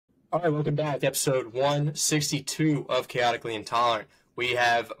All right, welcome back. Episode 162 of Chaotically Intolerant. We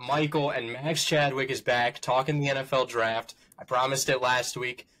have Michael and Max Chadwick is back talking the NFL draft. I promised it last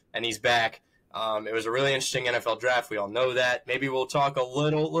week, and he's back. It was a really interesting NFL draft. We all know that. Maybe we'll talk a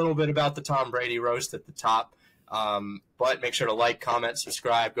little bit about the Tom Brady roast at the top. But make sure to like, comment,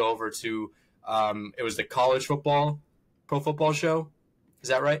 subscribe. Go over to it was the college football, pro football show. Is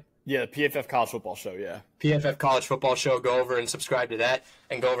that right? Yeah, the PFF College Football Show, yeah. PFF College Football Show. Go over and subscribe to that,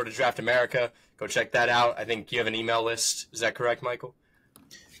 and go over to Draft America. Go check that out. I think you have an email list. Is that correct, Michael?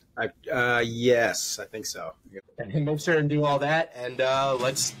 Yes, I think so. And make sure and do all that, and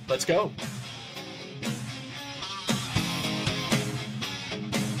let's go.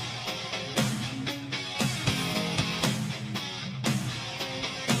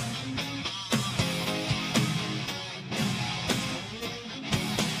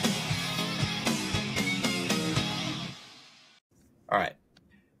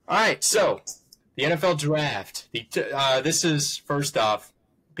 All right. So the NFL draft. This is first off.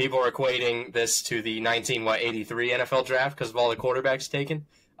 People are equating this to the 1983 NFL draft because of all the quarterbacks taken.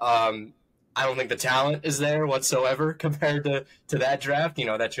 I don't think the talent is there whatsoever compared to that draft. You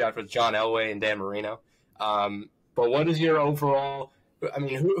know, that draft with John Elway and Dan Marino. But what is your overall? I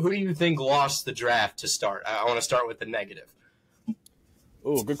mean, who do you think lost the draft to start? I want to start with the negative.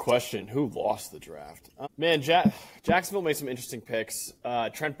 Oh, good question. Who lost the draft? Man, Jacksonville made some interesting picks.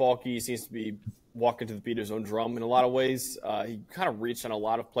 Trent Baalke seems to be walking to the beat of his own drum in a lot of ways. He kind of reached on a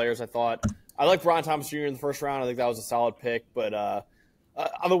lot of players, I thought. I like Brian Thomas Jr. in the first round. I think that was a solid pick, but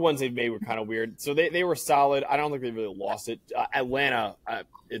other ones they made were kind of weird. So they were solid. I don't think they really lost it. Atlanta,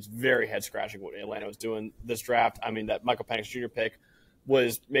 it's very head-scratching what Atlanta was doing this draft. I mean, that Michael Penix Jr. pick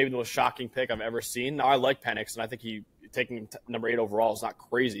was maybe the most shocking pick I've ever seen. Now, I like Penix, and I think taking number 8 overall is not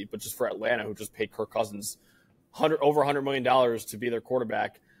crazy, but just for Atlanta, who just paid Kirk Cousins over $100 million to be their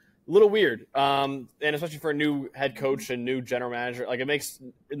quarterback, a little weird. And especially for a new head coach and new general manager, like it makes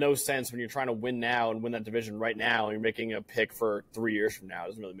no sense when you're trying to win now and win that division right now, and you're making a pick for 3 years from now. It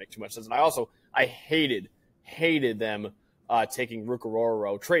doesn't really make too much sense. And I hated them taking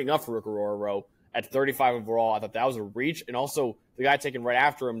trading up for Rukaroro at 35 overall. I thought that was a reach. And also the guy taken right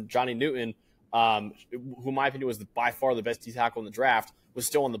after him, Johnny Newton, who in my opinion was by far the best D tackle in the draft, was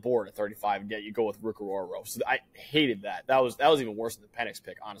still on the board at 35, and yet you go with Rukaroro. So I hated that. That was even worse than the Penix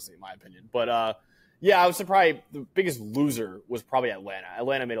pick, honestly, in my opinion. But yeah, I was surprised. The biggest loser was probably Atlanta.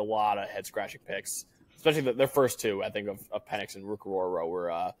 Atlanta made a lot of head-scratching picks, especially their first two, I think, of Penix and Rukaroro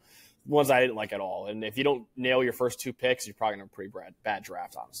were ones I didn't like at all. And if you don't nail your first two picks, you're probably going to have a pretty bad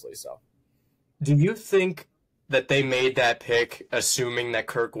draft, honestly. So, do you think that they made that pick assuming that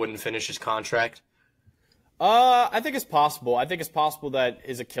Kirk wouldn't finish his contract? I think it's possible. I think it's possible that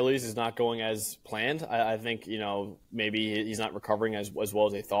his Achilles is not going as planned. I think, maybe he's not recovering as well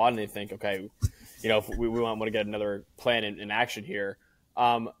as they thought, and they think, okay, if we want to get another plan in action here.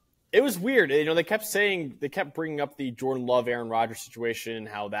 It was weird. They kept bringing up the Jordan Love, Aaron Rodgers situation,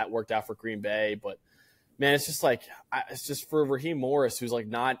 how that worked out for Green Bay, but man, it's just for Raheem Morris, who's like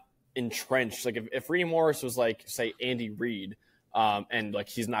not entrenched. Like if Raheem Morris was like, say, Andy Reid, and like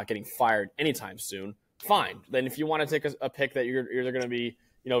he's not getting fired anytime soon, fine. Then if you want to take a pick that you're going to be,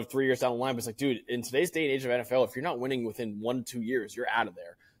 3 years down the line, but it's like, dude, in today's day and age of NFL, if you're not winning within 1 to 2 years, you're out of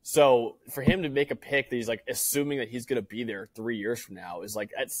there. So for him to make a pick that he's like assuming that he's going to be there 3 years from now is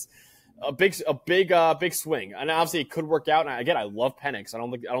like, that's a big swing. And obviously it could work out. And again, I love Penix. I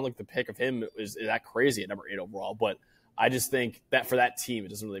don't think the pick of him is that crazy at number 8 overall, but I just think that for that team, it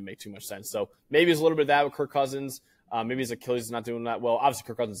doesn't really make too much sense. So maybe it's a little bit of that with Kirk Cousins. Maybe his Achilles is not doing that well. Obviously,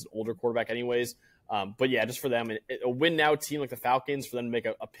 Kirk Cousins is an older quarterback anyways. But yeah, just for them, a win now team like the Falcons, for them to make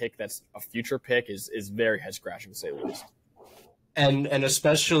a pick that's a future pick is very head scratching to say the least. And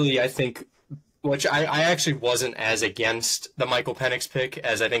especially I think, which I actually wasn't as against the Michael Penix pick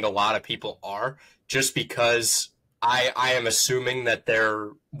as I think a lot of people are, just because I am assuming that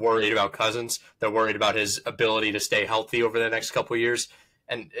they're worried about Cousins. They're worried about his ability to stay healthy over the next couple of years.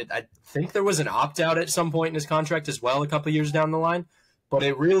 And I think there was an opt-out at some point in his contract as well a couple of years down the line. But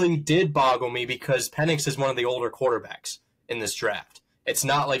it really did boggle me because Penix is one of the older quarterbacks in this draft. It's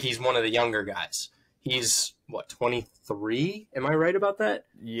not like he's one of the younger guys. He's, 23? Am I right about that?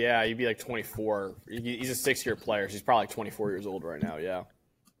 Yeah, he'd be like 24. He's a 6-year player. So he's probably like 24 years old right now, yeah.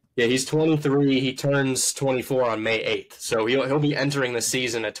 Yeah, he's 23. He turns 24 on May 8th. So he'll be entering the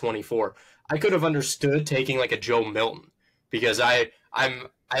season at 24. I could have understood taking like a Joe Milton because I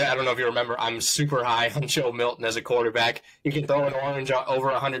don't know if you remember, I'm super high on Joe Milton as a quarterback. He can throw an orange over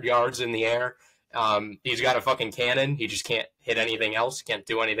 100 yards in the air. He's got a fucking cannon. He just can't hit anything else, can't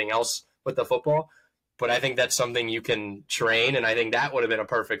do anything else with the football. but I think that's something you can train, and I think that would have been a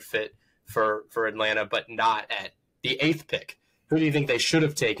perfect fit for Atlanta, but not at the 8th pick. Who do you think they should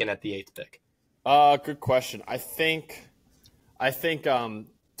have taken at the 8th pick? Good question. I think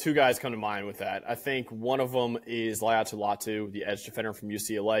two guys come to mind with that. I think one of them is Laiatu Latu, the edge defender from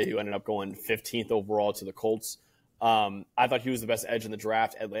UCLA, who ended up going 15th overall to the Colts. I thought he was the best edge in the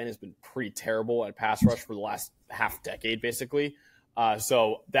draft. Atlanta's been pretty terrible at pass rush for the last half decade, basically.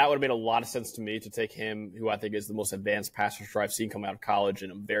 So that would have made a lot of sense to me to take him, who I think is the most advanced pass rusher I've seen come out of college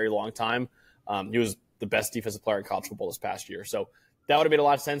in a very long time. He was the best defensive player in college football this past year. So that would have made a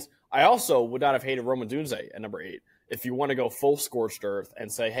lot of sense. I also would not have hated Rome Odunze at number 8. If you want to go full scorched earth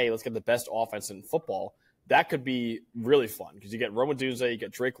and say, hey, let's get the best offense in football, that could be really fun because you get Rome Odunze, you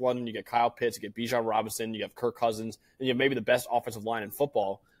get Drake London, you get Kyle Pitts, you get Bijan Robinson, you have Kirk Cousins, and you have maybe the best offensive line in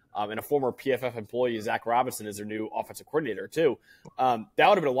football. And a former PFF employee, Zach Robinson, is their new offensive coordinator, too. That would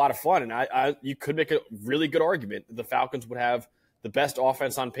have been a lot of fun. And you could make a really good argument that the Falcons would have the best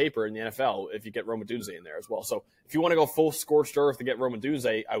offense on paper in the NFL if you get Rome Odunze in there as well. So if you want to go full scorched earth to get Rome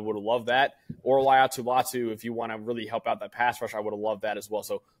Odunze, I would have loved that. Or Laiatu Latu, if you want to really help out that pass rush, I would have loved that as well.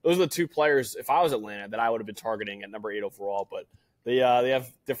 So those are the two players, if I was Atlanta, that I would have been targeting at number 8 overall. But they have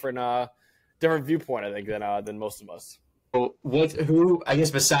different viewpoint, I think, than most of us. Well, I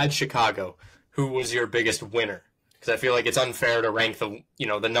guess besides Chicago, who was your biggest winner? Because I feel like it's unfair to rank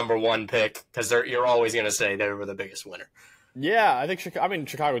the number 1 pick because you're always going to say they were the biggest winner. Yeah, I think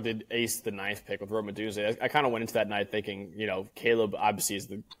Chicago did ace the 9th pick with Rome Odunze. I kind of went into that night thinking, Caleb obviously is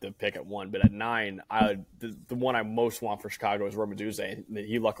the pick at 1, but at 9, the one I most want for Chicago is Rome Odunze.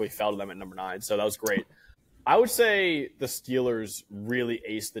 He luckily fell to them at number 9, so that was great. I would say the Steelers really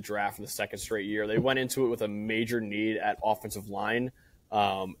aced the draft in the second straight year. They went into it with a major need at offensive line,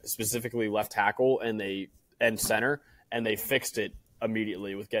 specifically left tackle and center, and they fixed it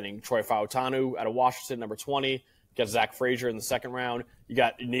immediately with getting Troy Fautanu out of Washington, number 20. You got Zach Frazier in the second round. You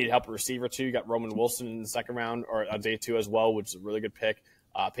needed help at receiver, too. You got Roman Wilson in the second round, or on day 2 as well, which is a really good pick.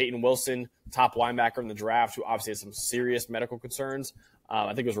 Peyton Wilson, top linebacker in the draft, who obviously has some serious medical concerns. I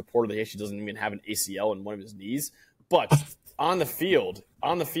think it was reported that he actually doesn't even have an ACL in one of his knees. But on the field,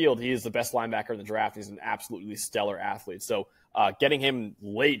 he is the best linebacker in the draft. He's an absolutely stellar athlete. So getting him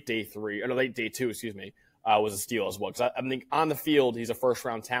late day 2, was a steal as well. Because I think on the field, he's a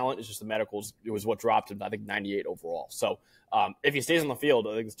first-round talent. It's just the medicals. It was what dropped him, I think, 98 overall. So if he stays on the field,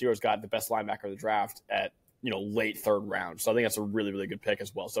 I think the Steelers got the best linebacker of the draft at late 3rd round. So I think that's a really, really good pick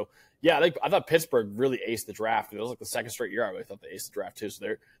as well. So, yeah, I thought Pittsburgh really aced the draft. It was like the second straight year I really thought they aced the draft too. So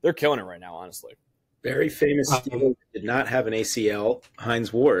they're killing it right now, honestly. Very famous Steeler did not have an ACL.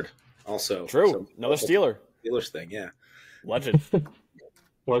 Hines Ward also. True. So, another Steeler. Steelers thing, yeah. Legend.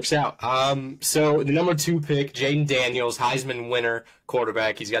 Works out. So the number 2 pick, Jaden Daniels, Heisman winner,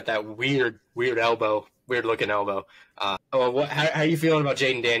 quarterback. He's got that weird elbow, weird-looking elbow. How are you feeling about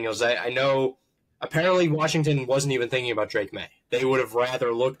Jaden Daniels? I know apparently Washington wasn't even thinking about Drake May. They would have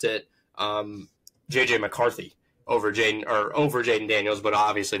rather looked at J.J. McCarthy over Jaden Daniels, but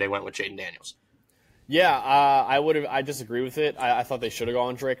obviously they went with Jaden Daniels. Yeah, I disagree with it. I thought they should have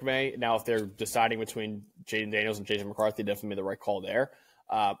gone Drake May. Now, if they're deciding between Jaden Daniels and J.J. McCarthy, definitely made the right call there.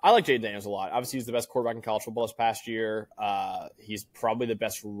 I like Jaden Daniels a lot. Obviously, he's the best quarterback in college football this past year. He's probably the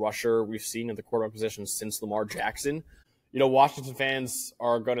best rusher we've seen at the quarterback position since Lamar Jackson. Washington fans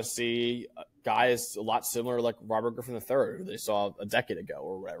are going to see guys a lot similar like Robert Griffin III, who they saw a decade ago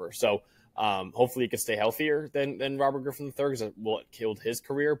or whatever. So hopefully he can stay healthier than Robert Griffin III because it killed his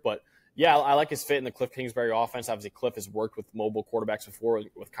career. But, yeah, I like his fit in the Cliff Kingsbury offense. Obviously, Cliff has worked with mobile quarterbacks before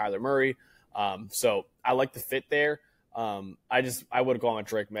with Kyler Murray. So I like the fit there. I would have gone with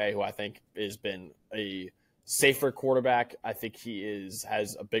Drake May, who I think has been a safer quarterback. I think he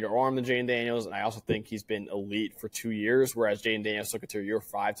has a bigger arm than Jaden Daniels, and I also think he's been elite for 2 years, whereas Jaden Daniels took it to year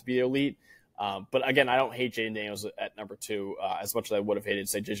 5 to be elite. But again, I don't hate Jaden Daniels at number 2 as much as I would have hated,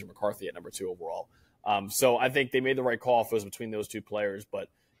 say, J.J. McCarthy at number 2 overall. So I think they made the right call if it was between those two players. But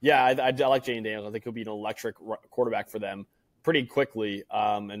yeah, I like Jaden Daniels. I think he'll be an electric quarterback for them pretty quickly,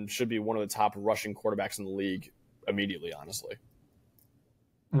 and should be one of the top rushing quarterbacks in the league immediately, honestly.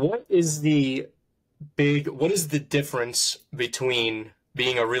 What is the difference between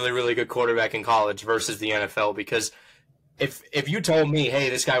being a really, really good quarterback in college versus the NFL? Because if you told me, hey,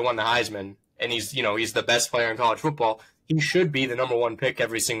 this guy won the Heisman and he's the best player in college football, he should be the number 1 pick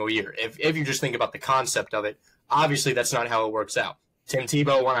every single year. If you just think about the concept of it, obviously that's not how it works out. Tim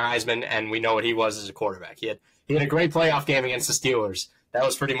Tebow won a Heisman, and we know what he was as a quarterback. He had a great playoff game against the Steelers. That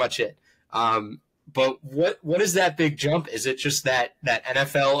was pretty much it. But what is that big jump? Is it just that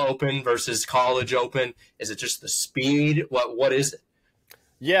NFL Open versus college Open? Is it just the speed? What is it?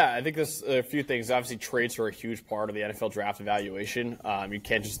 Yeah, I think there's a few things. Obviously, traits are a huge part of the NFL draft evaluation. You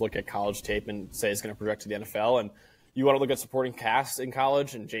can't just look at college tape and say it's going to project to the NFL. And you want to look at supporting cast in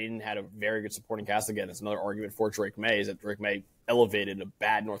college, and Jaden had a very good supporting cast. Again, it's another argument for Drake May, is that Drake May elevated a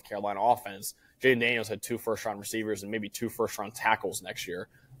bad North Carolina offense. Jaden Daniels had 2 first-round receivers and maybe 2 first-round tackles next year,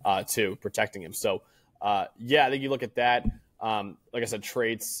 too, protecting him. So, yeah, I think you look at that. Like I said,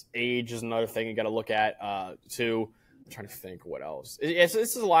 traits, age is another thing you got to look at, too. I'm trying to think what else. This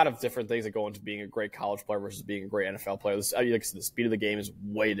is a lot of different things that go into being a great college player versus being a great NFL player. Like I said, the speed of the game is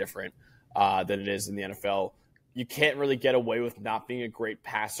way different than it is in the NFL. You can't really get away with not being a great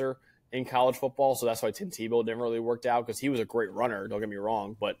passer in college football, so that's why Tim Tebow never really worked out, because he was a great runner, don't get me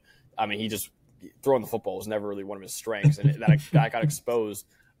wrong, but, I mean, throwing the football was never really one of his strengths, and that got exposed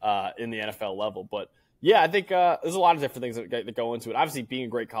in the NFL level. But, yeah, I think there's a lot of different things that go into it. Obviously, being a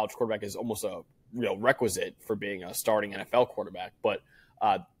great college quarterback is almost a requisite for being a starting NFL quarterback. But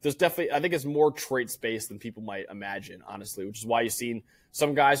there's definitely, I think it's more traits based than people might imagine, honestly, which is why you've seen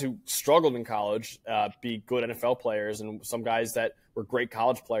some guys who struggled in college be good NFL players, and some guys that were great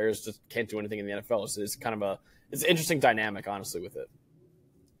college players just can't do anything in the NFL. So it's kind of it's an interesting dynamic, honestly, with it.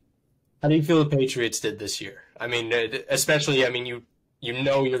 How do you feel the Patriots did this year? I mean, especially, I mean, you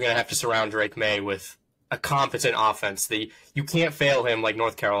know you're going to have to surround Drake May with a competent offense. You can't fail him like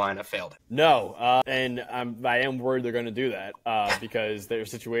North Carolina failed him. No, and I am worried they're going to do that because their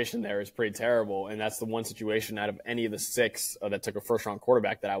situation there is pretty terrible, and that's the one situation out of any of the 6 that took a first-round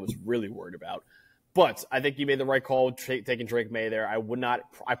quarterback that I was really worried about. But I think you made the right call taking Drake May there.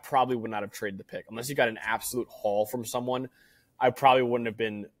 I probably would not have traded the pick. Unless you got an absolute haul from someone, I probably wouldn't have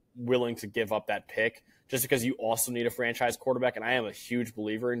been willing to give up that pick, just because you also need a franchise quarterback. And I am a huge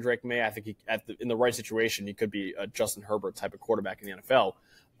believer in Drake May. I think in the right situation, he could be a Justin Herbert type of quarterback in the NFL.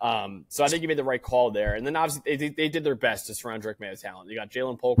 So I think you made the right call there. And then obviously they did their best to surround Drake May with talent. You got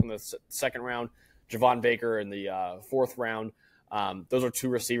Jalen Polk in the second round, Javon Baker in the 4th round. Those are 2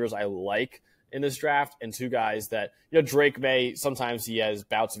 receivers I like in this draft, and 2 guys that, Drake May, sometimes he has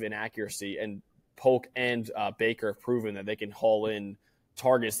bouts of inaccuracy, and Polk and Baker have proven that they can haul in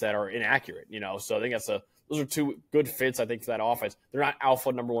targets that are inaccurate, So I think those are 2 good fits, I think, for that offense. They're not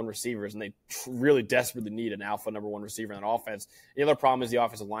alpha number 1 receivers, and they really desperately need an alpha number 1 receiver in that offense. The other problem is the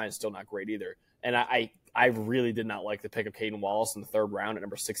offensive line is still not great either. And I really did not like the pick of Caden Wallace in the 3rd round at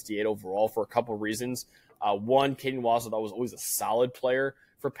number 68 overall for a couple of reasons. One, Caden Wallace I thought was always a solid player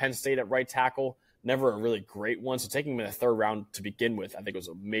for Penn State at right tackle, never a really great one. So taking him in the 3rd round to begin with, I think was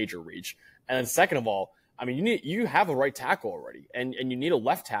a major reach. And then second of all, I mean, you have a right tackle already, and you need a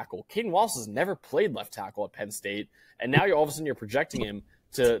left tackle. Caden Wallace has never played left tackle at Penn State, and now all of a sudden you're projecting him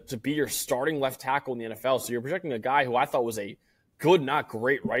to be your starting left tackle in the NFL. So you're projecting a guy who I thought was a good, not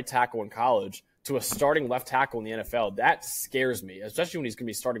great right tackle in college to a starting left tackle in the NFL. That scares me, especially when he's going to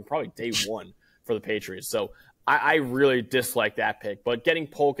be starting probably day 1 for the Patriots. So I really dislike that pick. But getting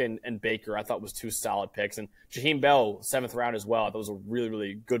Polk and Baker I thought was 2 solid picks. And Jaheim Bell, 7th round as well, I thought was a really,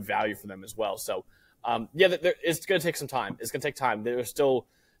 really good value for them as well. So, it's going to take some time. It's going to take time. It's going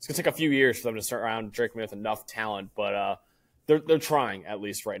to take a few years for them to start around Drake May with enough talent. But they're trying, at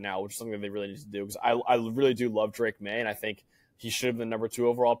least right now, which is something that they really need to do. Because I really do love Drake May, and I think he should have been the number 2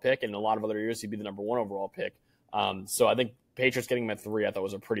 overall pick. And in a lot of other years, he'd be the number 1 overall pick. So I think Patriots getting him at 3, I thought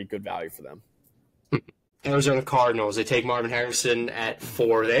was a pretty good value for them. Arizona Cardinals, they take Marvin Harrison at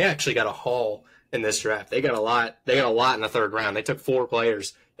 4. They actually got a haul in this draft. They got a lot in the 3rd round. They took 4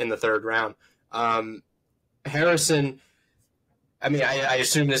 players in the 3rd round. Harrison, I mean, I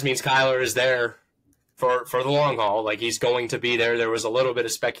assume this means Kyler is there for the long haul. Like, he's going to be there. There was a little bit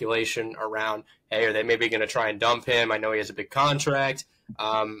of speculation around, hey, are they maybe going to try and dump him? I know he has a big contract.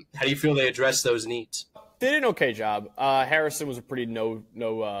 How do you feel they address those needs? They did an okay job. Harrison was a pretty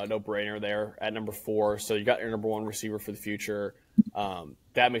no-brainer there at number 4. So you got your number 1 receiver for the future.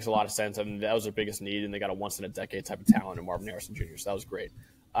 That makes a lot of sense. I mean, that was their biggest need, and they got a once-in-a-decade type of talent in Marvin Harrison Jr., so that was great.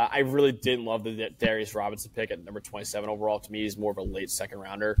 I really didn't love the Darius Robinson pick at number 27 overall. To me, he's more of a late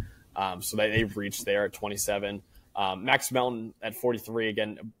second-rounder. So they've reached there at 27. Max Melton at 43,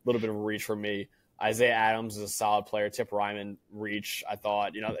 again, a little bit of a reach for me. Isaiah Adams is a solid player. Tip Ryman reach. I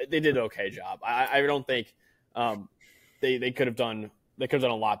thought, they did an okay job. I don't think they could have done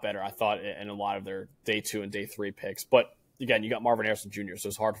a lot better, I thought, in a lot of their day 2 and day 3 picks. But again, you got Marvin Harrison Jr., so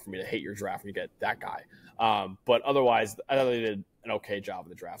it's hard for me to hate your draft when you get that guy. But otherwise, I thought they did an okay job of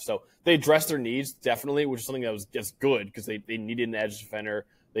the draft. So they addressed their needs, definitely, which is something that was just good because they needed an edge defender.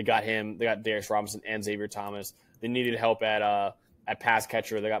 They got him. They got Darius Robinson and Xavier Thomas. They needed help at pass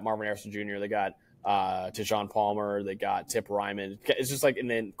catcher. They got Marvin Harrison Jr. They got Tejon Palmer. They got Tip Ryman. It's just like in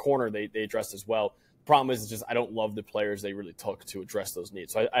the corner they addressed as well. Problem is, it's just I don't love the players they really took to address those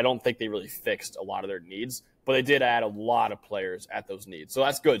needs. So I don't think they really fixed a lot of their needs, but they did add a lot of players at those needs. So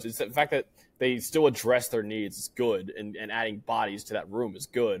that's good. It's the fact that they still address their needs is good, and adding bodies to that room is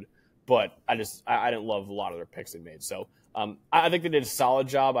good. But I didn't love a lot of their picks they made. So I think they did a solid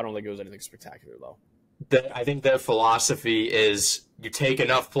job. I don't think it was anything spectacular, though. I think their philosophy is you take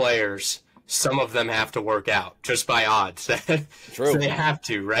enough players, some of them have to work out just by odds. True. So they have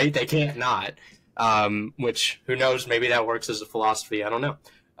to, right? They can't not. Which, who knows, maybe that works as a philosophy. I don't know.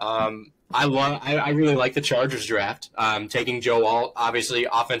 I really like the Chargers draft. Taking Joe Alt, obviously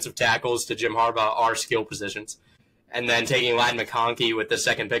offensive tackles to Jim Harbaugh are skill positions. And then taking Ladd McConkey with the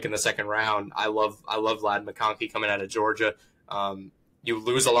second pick in the second round. I love Ladd McConkey coming out of Georgia. You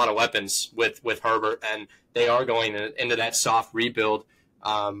lose a lot of weapons with Herbert, and they are going into that soft rebuild.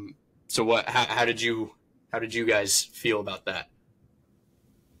 So how did you guys feel about that?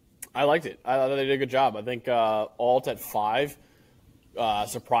 I liked it. I thought they did a good job. I think Alt at 5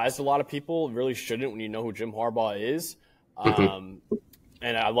 surprised a lot of people. It really shouldn't when you know who Jim Harbaugh is.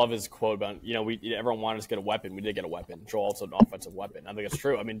 And I love his quote about, everyone wanted us to get a weapon. We did get a weapon. Joe Alt's an offensive weapon. I think it's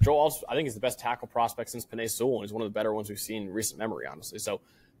true. I mean, Joe Alt, I think he's the best tackle prospect since Penei Sewell, and he's one of the better ones we've seen in recent memory, honestly. So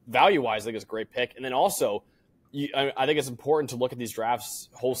value-wise, I think it's a great pick. And then also, I think it's important to look at these drafts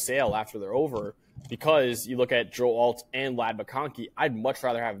wholesale after they're over, because you look at Joe Alt and Ladd McConkey, I'd much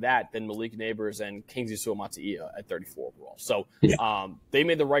rather have that than Malik Neighbors and Kingsley Suamataia at 34 overall. So they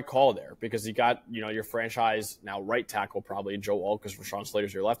made the right call there, because you got your franchise now right tackle probably Joe Alt, because Rashawn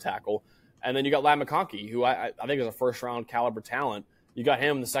Slater's your left tackle, and then you got Ladd McConkey, who I think is a first round caliber talent. You got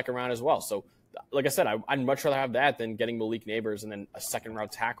him in the second round as well. So like I said, I'd much rather have that than getting Malik Neighbors and then a second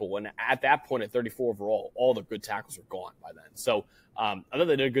round tackle. And at that point, at 34 overall, all the good tackles are gone by then. So I thought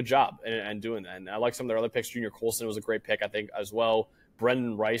they did a good job in doing that. And I like some of their other picks. Junior Colson was a great pick, I think, as well.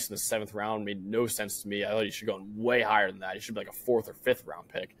 Brendan Rice in the 7th round made no sense to me. I thought he should go way higher than that. He should be like a 4th or 5th round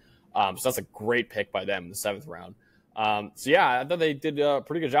pick. So that's a great pick by them in the 7th round. So yeah, I thought they did a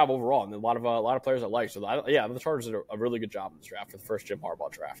pretty good job overall, and a lot of players I like. So the Chargers did a really good job in this draft for the first Jim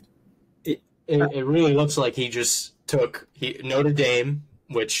Harbaugh draft. It really looks like he just took Notre Dame,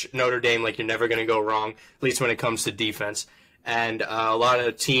 which Notre Dame, like, you're never going to go wrong, at least when it comes to defense, and a lot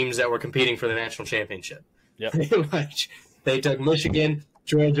of teams that were competing for the national championship. Yep. Pretty much. They took Michigan,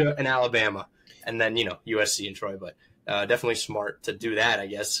 Georgia, and Alabama, and then, USC and Troy, but definitely smart to do that, I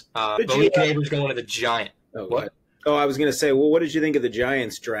guess. Malik Neighbors going to the Giant. Oh, what? Oh, I was going to say, well, what did you think of the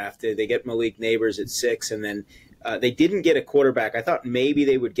Giants draft? They get Malik Neighbors at 6, and then they didn't get a quarterback. I thought maybe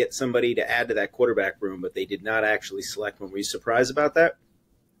they would get somebody to add to that quarterback room, but they did not actually select one. Were you surprised about that?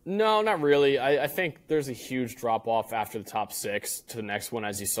 No, not really. I think there's a huge drop-off after the top 6 to the next one,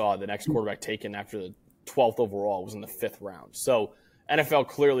 as you saw. The next quarterback taken after the 12th overall was in the 5th round. So NFL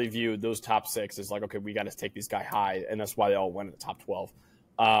clearly viewed those top 6 as like, okay, we got to take these guys high, and that's why they all went in the top 12.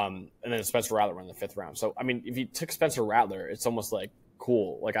 And then Spencer Rattler went in the 5th round. So, I mean, if you took Spencer Rattler, it's almost like,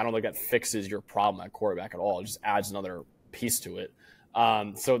 cool. Like, I don't think that fixes your problem at quarterback at all. It just adds another piece to it.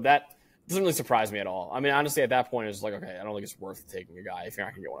 So that doesn't really surprise me at all. I mean, honestly, at that point, it's like, okay, I don't think it's worth taking a guy if you're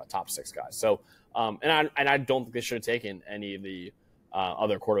not going to get one of the top 6 guys. So, and I don't think they should have taken any of the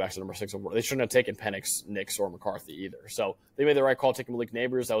other quarterbacks at number 6 overall. They shouldn't have taken Penix, Nix, or McCarthy either. So they made the right call taking Malik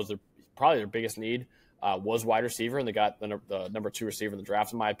Neighbors. That was probably their biggest need. Was wide receiver, and they got the number 2 receiver in the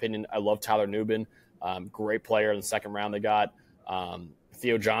draft, in my opinion. I love Tyler Nubin. Great player in the 2nd round they got.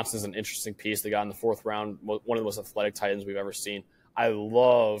 Theo Johnson's an interesting piece they got in the 4th round, one of the most athletic tight ends we've ever seen. I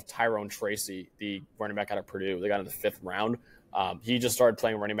love Tyrone Tracy, the running back out of Purdue. They got in the 5th round. He just started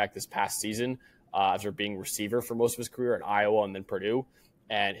playing running back this past season after being receiver for most of his career at Iowa and then Purdue.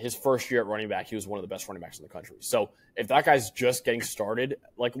 And his first year at running back, he was one of the best running backs in the country. So if that guy's just getting started,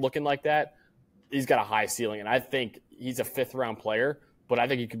 like looking like that, he's got a high ceiling. And I think he's a 5th round player, but I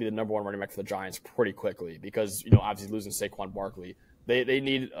think he could be the number 1 running back for the Giants pretty quickly because, obviously losing Saquon Barkley, they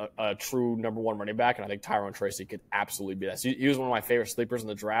need a true number 1 running back, and I think Tyrone Tracy could absolutely be that. So he was one of my favorite sleepers in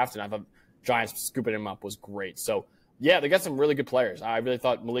the draft, and I thought Giants scooping him up was great. So, yeah, they got some really good players. I really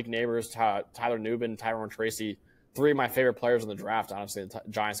thought Malik Neighbors, Tyler Nubin, Tyrone Tracy, 3 of my favorite players in the draft. Honestly, the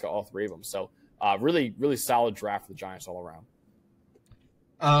Giants got all 3 of them. So, really, really solid draft for the Giants all around.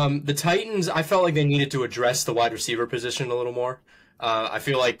 The Titans, I felt like they needed to address the wide receiver position a little more. I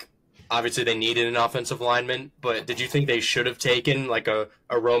feel like obviously they needed an offensive lineman, but did you think they should have taken like a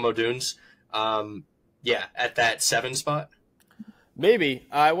Rome Odunze? At that 7 spot? Maybe.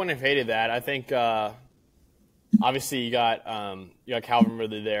 I wouldn't have hated that. I think obviously you got Calvin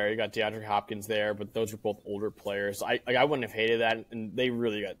Ridley there, you got DeAndre Hopkins there, but those are both older players. I wouldn't have hated that, and they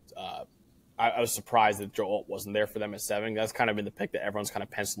really got I was surprised that Joe Alt wasn't there for them at 7. That's kind of been the pick that everyone's kind of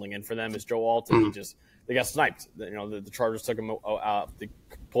penciling in for them is Joe Alt, and they got sniped. You know, the Chargers took him out, they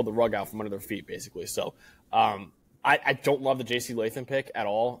pulled the rug out from under their feet, basically. So I don't love the J.C. Latham pick at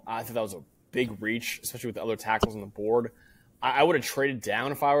all. I think that was a big reach, especially with the other tackles on the board. I would have traded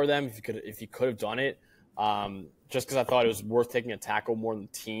down if I were them, if you could have done it, just because I thought it was worth taking a tackle more than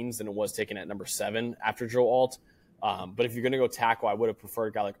teams than it was taking at number 7 after Joe Alt. But if you're going to go tackle, I would have preferred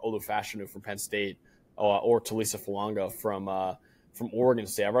a guy like Olu Fashanu from Penn State or Talisa Falanga from Oregon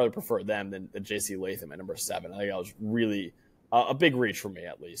State. I'd rather prefer them than J.C. Latham at number 7. I think that was really a big reach for me,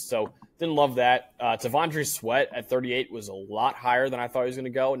 at least. So didn't love that. Tavondre Sweat at 38 was a lot higher than I thought he was going to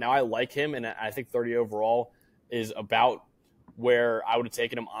go. Now I like him, and I think 30 overall is about where I would have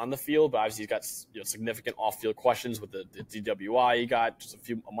taken him on the field, but obviously he's got significant off-field questions with the DWI he got just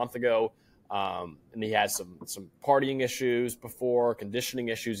a month ago. And he had some partying issues before, conditioning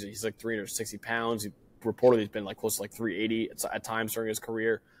issues. He's like 360 pounds. He reportedly has been like close to like 380 at times during his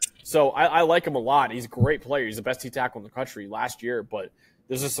career. So I like him a lot. He's a great player. He's the best tackle in the country last year, but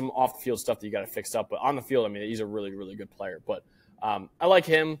there's just some off-the-field stuff that you got to fix up. But on the field, I mean, he's a really, really good player. But I like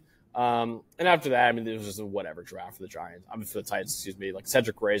him. And after that, I mean, it was just a whatever draft for the Giants. I mean, for the Titans, excuse me. Like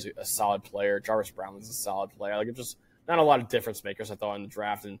Cedric Gray is a solid player. Jarvis Brownley's a solid player. Like, it's just not a lot of difference makers, I thought, in the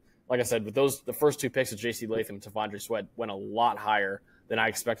draft. And like I said, with the first 2 picks of J.C. Latham and Tavondre Sweat went a lot higher than I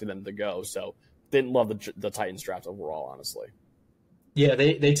expected them to go. So didn't love the Titans draft overall, honestly. Yeah,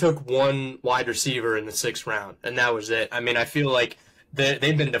 they took one wide receiver in the 6th round, and that was it. I mean, I feel like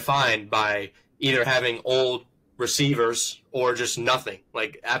they've been defined by either having old receivers or just nothing,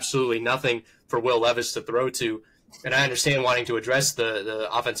 like absolutely nothing for Will Levis to throw to. And I understand wanting to address the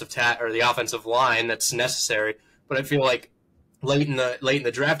offensive the offensive line that's necessary, but I feel like late in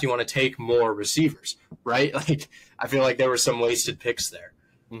the draft you want to take more receivers, right? Like I feel like there were some wasted picks there.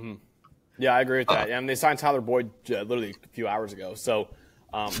 Mm-hmm. Yeah, I agree with that. And they signed Tyler Boyd literally a few hours ago. So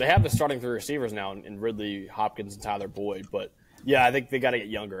they have the starting 3 receivers now in Ridley, Hopkins, and Tyler Boyd. But, yeah, I think they got to get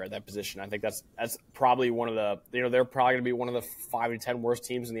younger at that position. I think that's probably one of the – they're probably going to be one of the 5 to 10 worst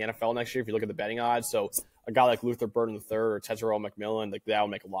teams in the NFL next year if you look at the betting odds. So a guy like Luther Burden III or Tetsuo McMillan, like, that will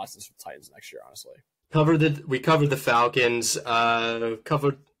make a lot of sense for the Titans next year, honestly. We covered the Falcons. I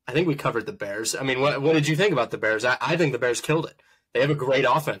think we covered the Bears. I mean, what did you think about the Bears? I think the Bears killed it. They have a great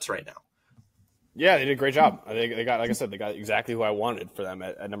offense right now. Yeah, they did a great job. I think they got, like I said, they got exactly who I wanted for them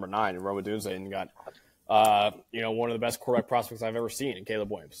at number 9 in Roma Dunze, and got one of the best quarterback prospects I've ever seen in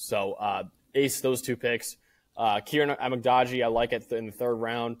Caleb Williams. So ace those 2 picks. Kieran Amagdaji I like in the 3rd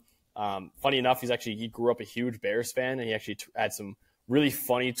round. Funny enough, he grew up a huge Bears fan, and he actually had some really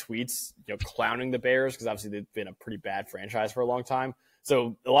funny tweets, clowning the Bears because obviously they've been a pretty bad franchise for a long time.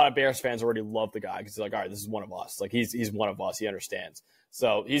 So a lot of Bears fans already love the guy because he's like, all right, this is one of us. Like he's one of us. He understands.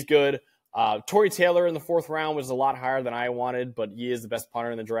 So he's good. Torrey Taylor in the 4th round was a lot higher than I wanted, but he is the best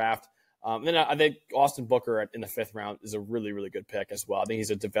punter in the draft. Then I think Austin Booker in the 5th round is a really, really good pick as well. I think he's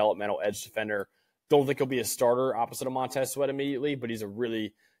a developmental edge defender. Don't think he'll be a starter opposite of Montez Sweat immediately, but he's a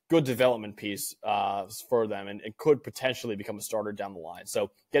really good development piece for them and could potentially become a starter down the line.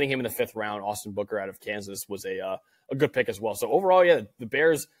 So getting him in the 5th round, Austin Booker out of Kansas, was a good pick as well. So overall, yeah, the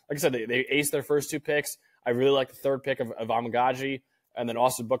Bears, like I said, they aced their first 2 picks. I really like the 3rd pick of Amagaji. And then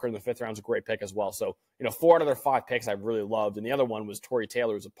Austin Booker in the 5th round is a great pick as well. So, 4 out of their 5 picks I really loved. And the other one was Torrey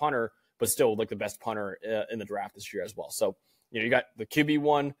Taylor, who's a punter, but still like the best punter in the draft this year as well. So, you got the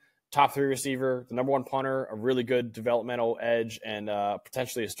QB1, top 3 receiver, the number 1 punter, a really good developmental edge, and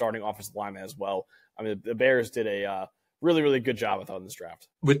potentially a starting offensive lineman as well. I mean, the Bears did a really, really good job, I thought, in this draft.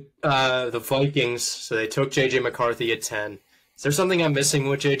 With the Vikings, so they took J.J. McCarthy at 10. Is there something I'm missing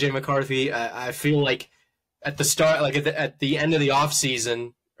with J.J. McCarthy? I feel like at the start, like at the end of the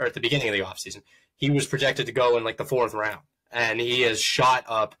offseason, or at the beginning of the offseason, he was projected to go in like the 4th round, and he has shot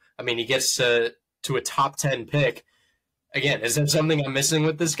up. I mean, he gets to a top 10 pick. Again, is there something I'm missing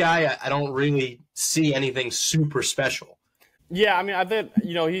with this guy? I don't really see anything super special. Yeah, I mean, I think,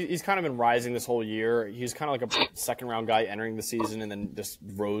 he's kind of been rising this whole year. He's kind of like a 2nd-round guy entering the season and then just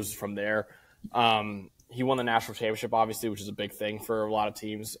rose from there. He won the national championship, obviously, which is a big thing for a lot of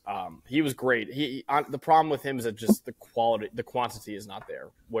teams. He was great. The problem with him is that just the quantity is not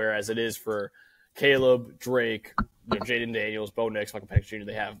there, whereas it is for Caleb, Drake, Jaden Daniels, Bo Nix, Michael Penix Jr.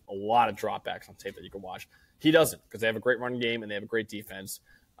 They have a lot of dropbacks on tape that you can watch. He doesn't, because they have a great running game and they have a great defense.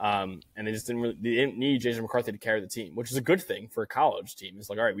 And they just didn't need Jason McCarthy to carry the team, which is a good thing for a college team. It's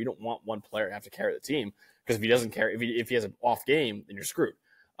like, all right, we don't want one player to have to carry the team, because if he doesn't carry, if he has an off game, then you're screwed.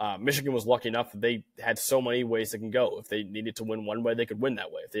 Michigan was lucky enough that they had so many ways they can go. If they needed to win one way, they could win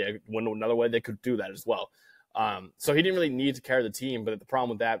that way. If they win another way, they could do that as well. So he didn't really need to carry the team. But the problem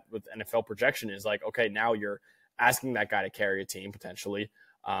with that, with NFL projection, is like, okay, now you're asking that guy to carry a team potentially.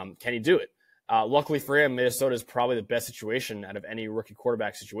 Can he do it? Luckily for him, Minnesota is probably the best situation out of any rookie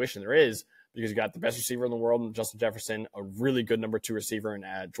quarterback situation there is, because you got the best receiver in the world in Justin Jefferson, a really good number 2 receiver in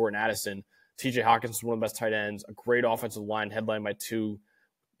Jordan Addison. TJ Hawkins is one of the best tight ends, a great offensive line headlined by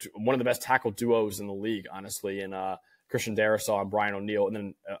one of the best tackle duos in the league, honestly, and Christian Darrisaw and Brian O'Neill, and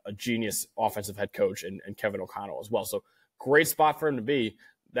then a genius offensive head coach and Kevin O'Connell as well. So great spot for him to be.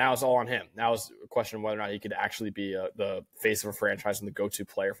 Now it's all on him. Now it's a question of whether or not he could actually be the face of a franchise and the go-to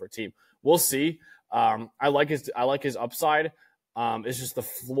player for a team. We'll see. I like his upside. It's just the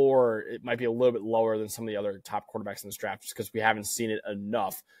floor, it might be a little bit lower than some of the other top quarterbacks in this draft, just because we haven't seen it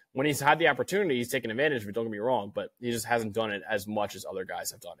enough. When he's had the opportunity, he's taken advantage of it, don't get me wrong, but he just hasn't done it as much as other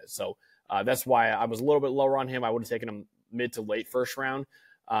guys have done it. So that's why I was a little bit lower on him. I would have taken him mid to late first round.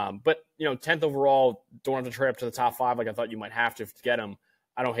 But, 10th overall, don't have to trade up to the top 5 like I thought you might have to get him.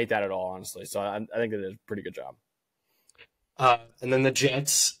 I don't hate that at all, honestly. So I think they did a pretty good job. And then the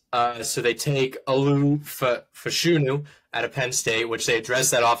Jets, so they take Alu Fashunu out of Penn State, which they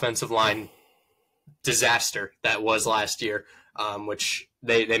addressed that offensive line disaster that was last year, which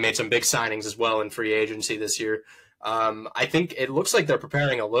they made some big signings as well in free agency this year. I think it looks like they're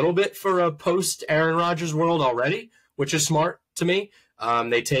preparing a little bit for a post-Aaron Rodgers world already, which is smart to me.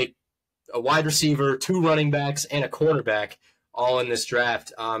 They take a wide receiver, 2 running backs, and a quarterback all in this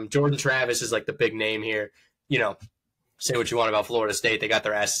draft. Jordan Travis is like the big name here. Say what you want about Florida State. They got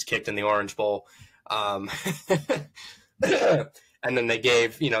their asses kicked in the Orange Bowl. And then they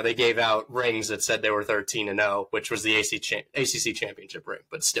gave out rings that said they were 13-0, which was the ACC championship ring.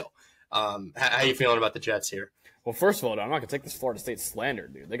 But still, how are you feeling about the Jets here? Well, first of all, I'm not going to take this Florida State slander,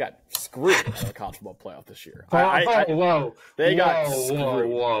 dude. They got screwed out of the college football playoff this year. They got screwed.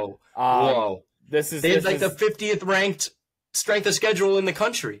 Whoa. They had the 50th ranked strength of schedule in the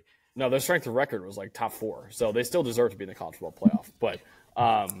country. No, their strength of record was like top 4, so they still deserve to be in the college football playoff. But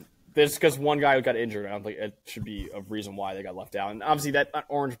just because one guy got injured, I don't think it should be a reason why they got left out. And obviously, that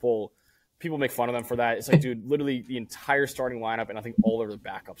Orange Bowl, people make fun of them for that. It's like, dude, literally the entire starting lineup, and I think all of the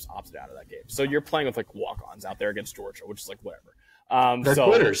backups opted out of that game. So you're playing with like walk-ons out there against Georgia, which is like whatever. They're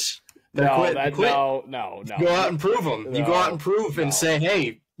quitters. No. You go out and prove them. You go out and prove and say,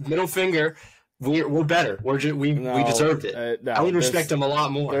 hey, middle finger. We're better. We deserved it. I would respect them a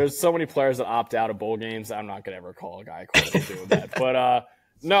lot more. There's so many players that opt out of bowl games. I'm not gonna ever call a guy quitter for doing that. But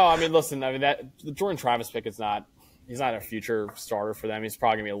no, I mean, listen. I mean, the Jordan Travis pick is not. He's not a future starter for them. He's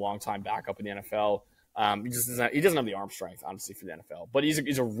probably gonna be a long time backup in the NFL. He doesn't have the arm strength, honestly, for the NFL. But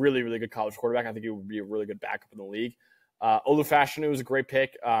he's a really, really good college quarterback. I think he would be a really good backup in the league. Olu Fashanu is a great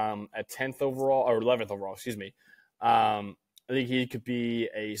pick at 10th overall or 11th overall. Excuse me. I think he could be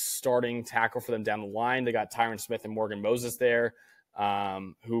a starting tackle for them down the line. They got Tyron Smith and Morgan Moses there,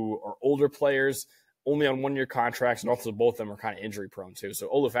 who are older players, only on 1-year contracts, and also both of them are kind of injury prone too. So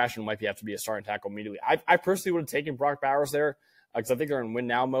Olu Fashanu might have to be a starting tackle immediately. I personally would have taken Brock Bowers there because I think they're in win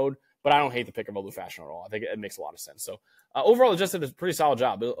now mode, but I don't hate the pick of Olu Fashanu at all. I think it makes a lot of sense. So overall, it just did a pretty solid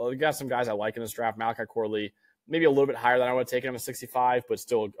job. We got some guys I like in this draft. Malachi Corley, maybe a little bit higher than I would have taken him at 65, but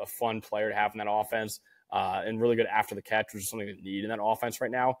still a fun player to have in that offense. And really good after the catch, which is something they need in that offense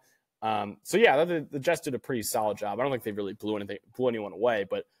right now. So yeah, the Jets did a pretty solid job. I don't think they really blew anyone away,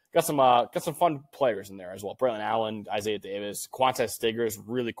 but got some fun players in there as well. Braylon Allen, Isaiah Davis, Quantez Stigers,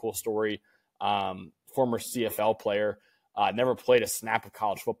 really cool story. Former CFL player, never played a snap of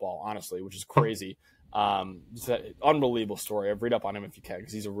college football, honestly, which is crazy. It's an unbelievable story. I've read up on him if you can,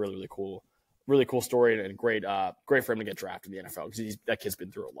 because he's a really, really cool story, and great for him to get drafted in the NFL, because that kid's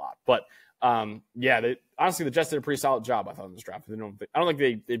been through a lot. But honestly, the Jets did a pretty solid job, I thought, in this draft. I don't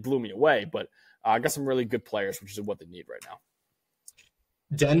think they blew me away, but I got some really good players, which is what they need right now.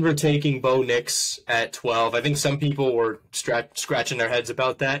 Denver taking Bo Nix at 12. I think some people were scratching their heads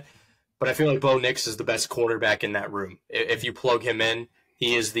about that, but I feel like Bo Nix is the best quarterback in that room. If you plug him in,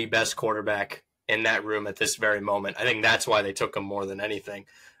 he is the best quarterback in that room at this very moment. I think that's why they took him more than anything.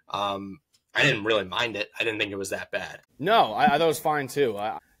 I didn't really mind it. I didn't think it was that bad. No, I thought it was fine too.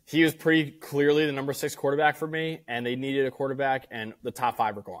 He was pretty clearly the number 6 quarterback for me, and they needed a quarterback, and the top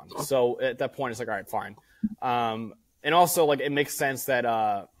 5 are gone. So at that point, it's like, all right, fine. And also, like, it makes sense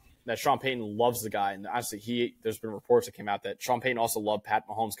that Sean Payton loves the guy. And honestly, there's been reports that came out that Sean Payton also loved Pat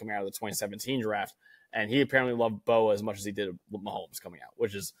Mahomes coming out of the 2017 draft, and he apparently loved Bo as much as he did Mahomes coming out,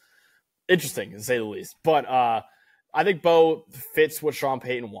 which is interesting to say the least. But I think Bo fits what Sean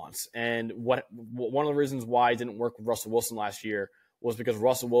Payton wants, and one of the reasons why it didn't work with Russell Wilson last year was because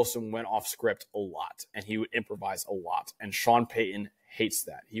Russell Wilson went off script a lot, and he would improvise a lot, and Sean Payton hates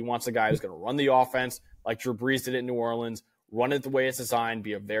that. He wants a guy who's going to run the offense, like Drew Brees did it in New Orleans, run it the way it's designed,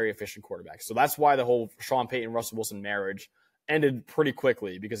 be a very efficient quarterback. So that's why the whole Sean Payton, Russell Wilson marriage ended pretty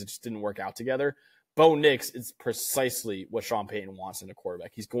quickly because it just didn't work out together. Bo Nix is precisely what Sean Payton wants in a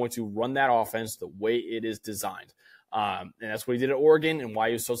quarterback. He's going to run that offense the way it is designed. And that's what he did at Oregon, and why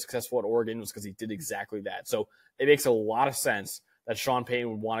he was so successful at Oregon was because he did exactly that. So it makes a lot of sense that Sean Payton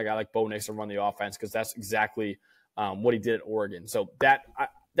would want a guy like Bo Nix to run the offense because that's exactly what he did at Oregon. So that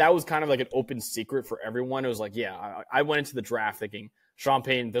was kind of like an open secret for everyone. It was like, yeah, I went into the draft thinking Sean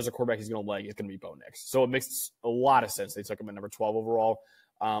Payton, there's a quarterback he's going to leg, it's going to be Bo Nix. So it makes a lot of sense. They took him at number 12 overall.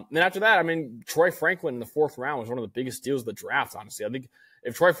 Then after that, I mean, Troy Franklin in the 4th round was one of the biggest steals of the draft, honestly. I think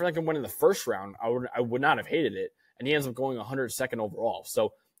if Troy Franklin went in the 1st round, I would not have hated it. And he ends up going 102nd overall.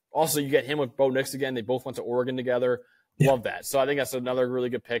 So also you get him with Bo Nix again. They both went to Oregon together. Yeah. Love that. So I think that's another really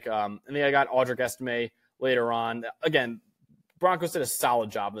good pick. And then I got Audric Estime later on. Again, Broncos did a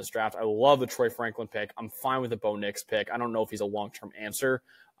solid job in this draft. I love the Troy Franklin pick. I'm fine with the Bo Nix pick. I don't know if he's a long-term answer.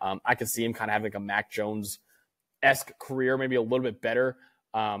 I could see him kind of having like a Mac Jones-esque career, maybe a little bit better.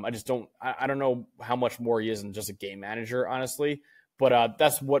 I don't know how much more he is than just a game manager, honestly. But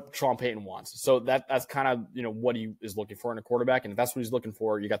that's what Sean Payton wants. So that's kind of, what he is looking for in a quarterback. And if that's what he's looking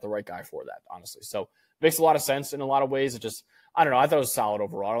for, you got the right guy for that, honestly. So it makes a lot of sense in a lot of ways. It just, I don't know. I thought it was solid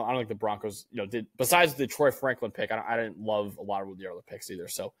overall. I don't think the Broncos, did, besides the Troy Franklin pick, I didn't love a lot of the other picks either.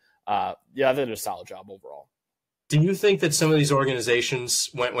 So, yeah, I think it did a solid job overall. Do you think that some of these organizations,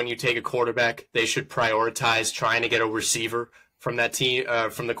 when you take a quarterback, they should prioritize trying to get a receiver from that team,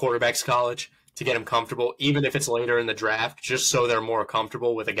 from the quarterback's college, to get him comfortable, even if it's later in the draft, just so they're more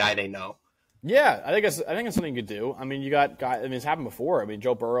comfortable with a guy they know? Yeah, I think it's something you could do. I mean, you got guys. I mean, it's happened before. I mean,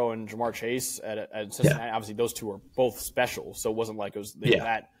 Joe Burrow and Jamar Chase at Cincinnati. Yeah. Obviously, those two are both special, so it wasn't like it was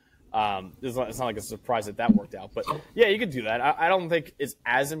that. It's not like a surprise that worked out. But yeah, you could do that. I don't think it's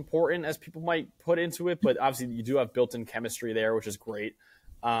as important as people might put into it, but obviously you do have built-in chemistry there, which is great.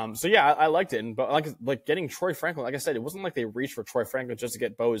 So yeah, I liked it. But like getting Troy Franklin, like I said, it wasn't like they reached for Troy Franklin just to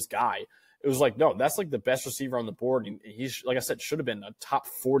get Bo's guy. It was like, no, that's like the best receiver on the board. And he's, like I said, should have been a top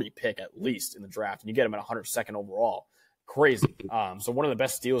 40 pick at least in the draft. And you get him at 102nd overall. Crazy. So one of the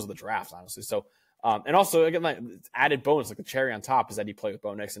best steals of the draft, honestly. So, and also, again, like added bonus, like the cherry on top is that he played with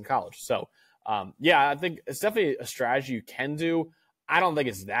Bo Nix in college. So, yeah, I think it's definitely a strategy you can do. I don't think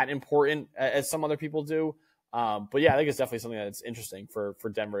it's that important as some other people do. But yeah, I think it's definitely something that's interesting for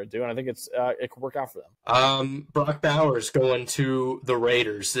Denver to do, and I think it could work out for them. Brock Bowers going to the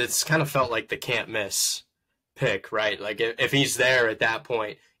Raiders. It's kind of felt like the can't miss pick, right? Like if he's there at that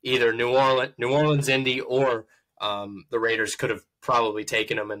point, either New Orleans, Indy, or the Raiders could have probably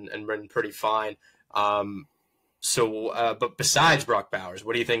taken him and been pretty fine. But besides Brock Bowers,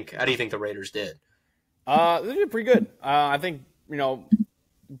 what do you think? How do you think the Raiders did? They did pretty good. I think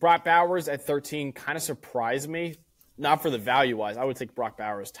Brock Bowers at 13 kind of surprised me. Not for the value-wise. I would take Brock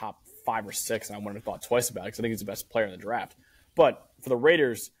Bowers top 5 or 6, and I wouldn't have thought twice about it because I think he's the best player in the draft. But for the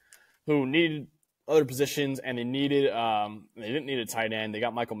Raiders, who needed other positions, and they didn't need a tight end. They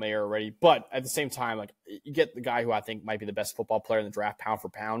got Michael Mayer already. But at the same time, like you get the guy who I think might be the best football player in the draft, pound for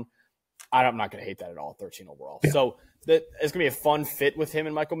pound. I'm not going to hate that at all, 13 overall. Yeah. So it's going to be a fun fit with him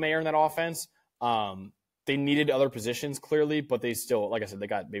and Michael Mayer in that offense. They needed other positions clearly, but they still, like I said, they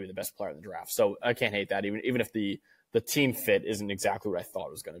got maybe the best player in the draft. So I can't hate that, even if the team fit isn't exactly what I thought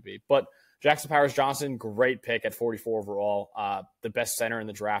it was going to be. But Jackson Powers-Johnson, great pick at 44 overall. The best center in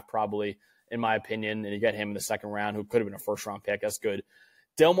the draft, probably, in my opinion. And you get him in the 2nd round, who could have been a 1st-round pick. That's good.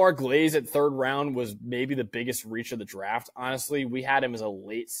 Delmar Glaze at 3rd round was maybe the biggest reach of the draft. Honestly, we had him as a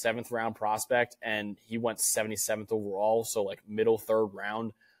late 7th-round prospect, and he went 77th overall, so like middle 3rd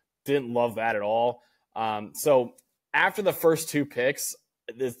round. Didn't love that at all. So after the first 2 picks,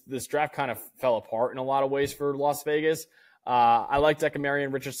 this draft kind of fell apart in a lot of ways for Las Vegas. I like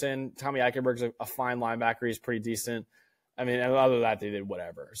Decamarion Richardson. Tommy Eichenberg's a fine linebacker. He's pretty decent. I mean, other than that, they did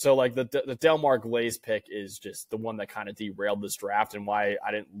whatever. So like the Delmar Glaze pick is just the one that kind of derailed this draft and why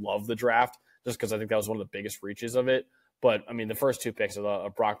I didn't love the draft, just because I think that was one of the biggest reaches of it. But I mean, the first 2 picks are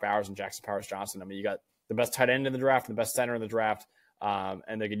Brock Bowers and Jackson Powers-Johnson. I mean, you got the best tight end in the draft and the best center in the draft.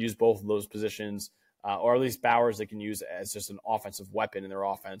 And they could use both of those positions. Or at least Bowers they can use as just an offensive weapon in their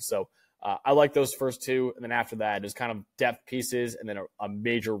offense. So I like those first 2. And then after that, there's kind of depth pieces and then a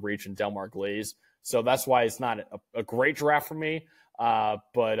major reach in Delmar Glaze. So that's why it's not a great draft for me.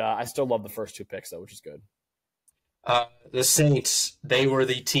 But I still love the first 2 picks, though, which is good. The Saints, they were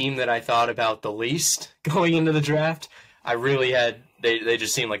the team that I thought about the least going into the draft. I really had they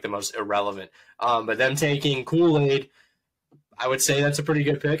just seemed like the most irrelevant. But them taking Kool-Aid, I would say that's a pretty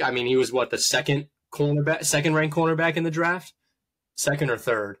good pick. I mean, he was the second ranked cornerback in the draft, 2nd or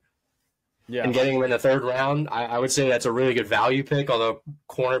 3rd. and getting him in the third round, I would say that's a really good value pick. Although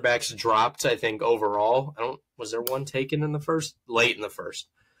cornerbacks dropped, I think overall, was there one taken in the first, late in the first?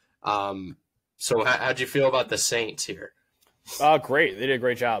 So how'd you feel about the Saints here? Great. They did a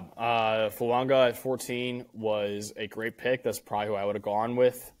great job. Fulanga at 14 was a great pick. That's probably who I would have gone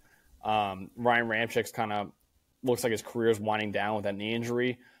with. Ryan Ramchik's kind of looks like his career is winding down with that knee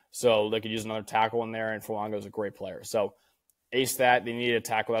injury. So they could use another tackle in there, and Fulanga is a great player. So ace that. They needed a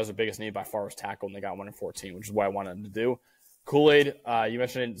tackle. That was their biggest need by far was tackle, and they got one in 14, which is what I wanted them to do. Kool-Aid, you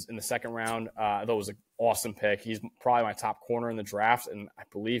mentioned it in the second round. I thought it was an awesome pick. He's probably my top corner in the draft, and I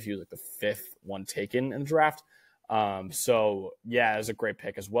believe he was like the fifth one taken in the draft. So, yeah, it was a great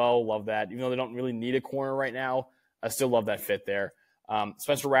pick as well. Love that. Even though they don't really need a corner right now, I still love that fit there.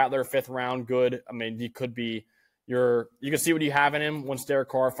 Spencer Rattler, fifth round, good. I mean, he could be you can see what you have in him once Derek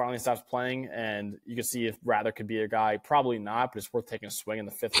Carr finally stops playing, and you can see if Rattler could be a guy. Probably not, but it's worth taking a swing in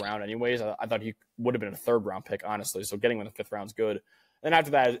the fifth round anyways. I thought he would have been a third round pick, honestly. So getting him in the fifth round is good. And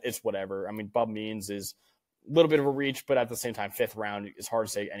after that, it's whatever. I mean, Bub Means is a little bit of a reach, but at the same time, fifth round, it's hard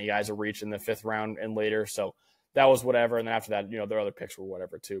to say any guy's a reach in the fifth round and later. So that was whatever. And then after that, their other picks were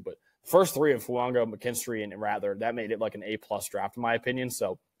whatever too. But the first three of Fulanga, McKinstry, and Rattler, that made it like an A-plus draft in my opinion.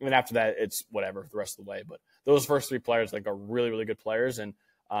 So even after that, it's whatever the rest of the way. But those first three players are really, really good players. And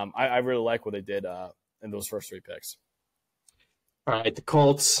I really like what they did in those first three picks. All right, the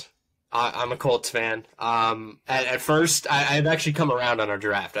Colts. I'm a Colts fan. At first, I've actually come around on our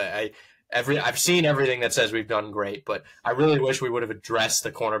draft. I've seen everything that says we've done great, but I really wish we would have addressed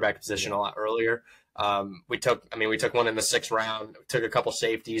the cornerback position a lot earlier. We took one in the sixth round, took a couple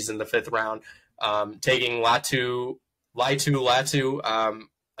safeties in the fifth round, taking Latu,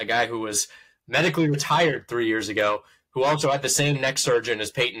 a guy who was medically retired 3 years ago, who also had the same neck surgeon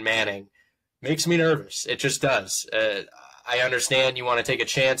as Peyton Manning, makes me nervous. It just does. I understand you want to take a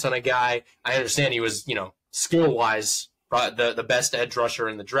chance on a guy. I understand he was, skill-wise, the best edge rusher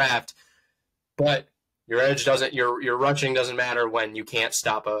in the draft, but your rushing doesn't matter when you can't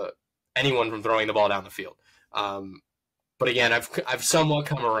stop anyone from throwing the ball down the field. But again, I've somewhat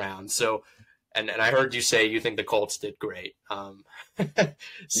come around. So, and I heard you say you think the Colts did great.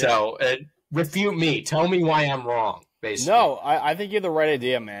 Refute me. Tell me why I'm wrong. Basically. No, I think you have the right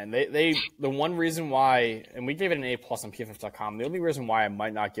idea, man. The one reason why, and we gave it an A+ on PFF.com. The only reason why I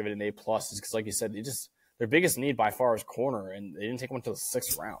might not give it an A+ is because, like you said, their biggest need by far is corner, and they didn't take one until the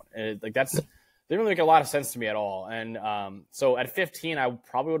sixth round. And they didn't really make a lot of sense to me at all. And so at 15, I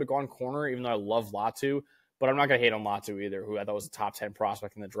probably would have gone corner, even though I love Latu. But I'm not going to hate on Latu either, who I thought was a top 10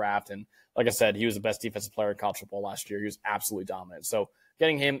 prospect in the draft. And like I said, he was the best defensive player in college football last year. He was absolutely dominant. So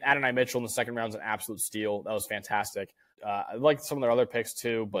getting him, Adonai Mitchell in the second round is an absolute steal. That was fantastic. I liked some of their other picks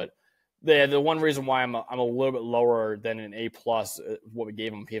too, but the one reason why I'm a little bit lower than an A+, what we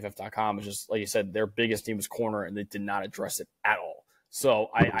gave them on PFF.com, is just, like you said, their biggest team was corner, and they did not address it at all. So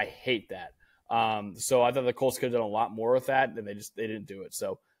I hate that. So I thought the Colts could have done a lot more with that, and they didn't do it.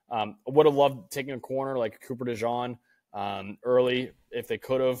 So I would have loved taking a corner like Cooper DeJean early if they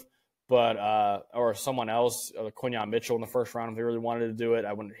could have, but or someone else, Quinyon Mitchell in the first round if they really wanted to do it.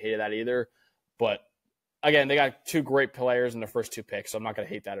 I wouldn't have hated that either. But again, they got two great players in the first two picks, so I'm not going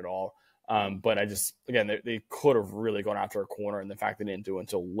to hate that at all. But they could have really gone after a corner, and the fact they didn't do it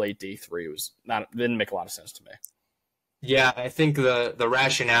until late day 3 didn't make a lot of sense to me. Yeah, I think the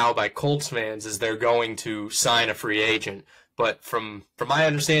rationale by Colts fans is they're going to sign a free agent. But from my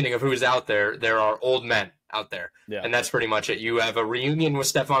understanding of who's out there, there are old men out there. Yeah. And that's pretty much it. You have a reunion with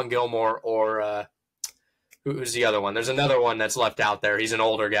Stephon Gilmore or who's the other one? There's another one that's left out there. He's an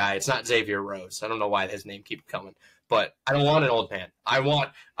older guy. It's not Xavier Rhodes. I don't know why his name keeps coming. But I don't want an old man. I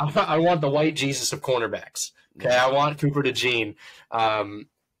want the white Jesus of cornerbacks. Okay, I want Cooper DeJean.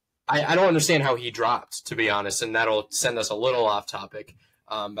 I don't understand how he dropped, to be honest, and that'll send us a little off topic.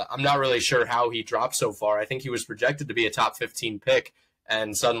 But I'm not really sure how he dropped so far. I think he was projected to be a top 15 pick,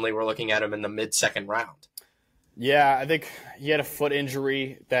 and suddenly we're looking at him in the mid-second round. Yeah, I think he had a foot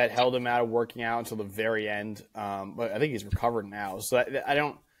injury that held him out of working out until the very end. But I think he's recovered now. So I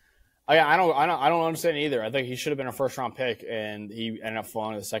don't understand either. I think he should have been a first-round pick, and he ended up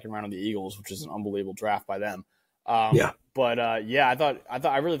falling to the second round of the Eagles, which is an unbelievable draft by them. But I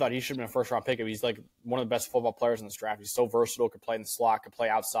really thought he should have been a first-round pick. He's like one of the best football players in this draft. He's so versatile, could play in the slot, could play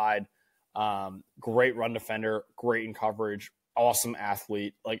outside, great run defender, great in coverage, awesome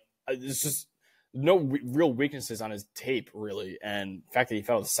athlete. Like, it's just no real weaknesses on his tape, really. And the fact that he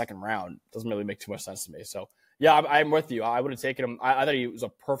fell in the second round doesn't really make too much sense to me. So, yeah, I'm with you. I would have taken him. I thought he was a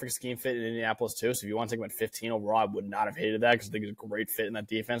perfect scheme fit in Indianapolis, too. So if you want to take him at 15 overall, I would not have hated that because I think he's a great fit in that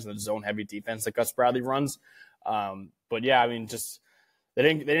defense, and the zone-heavy defense that Gus Bradley runs. But yeah, I mean, just they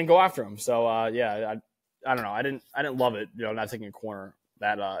didn't go after him. So yeah, I don't know. I didn't love it, not taking a corner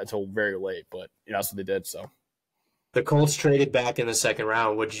that until very late, but that's what they did. So The Colts traded back in the second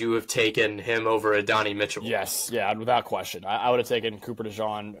round. Would you have taken him over Adonai Mitchell? yes, yeah, without question. I would have taken Cooper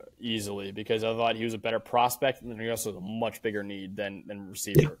DeJean easily because I thought he was a better prospect, and then he also has a much bigger need than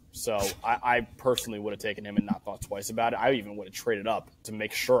receiver. So I personally would have taken him and not thought twice about it. I even would have traded up to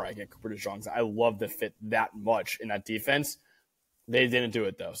make sure I get Cooper DeJean because I love the fit that much in that defense. They didn't do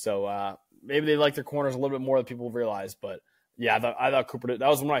it though, so maybe they like their corners a little bit more than people realize. But yeah, I thought Cooper. That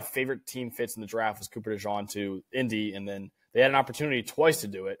was one of my favorite team fits in the draft was Cooper DeJean to Indy, and then they had an opportunity twice to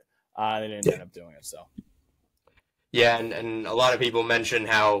do it. They didn't end up doing it. So yeah, and a lot of people mention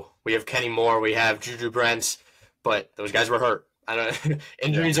how we have Kenny Moore, we have Juju Brents, but those guys were hurt.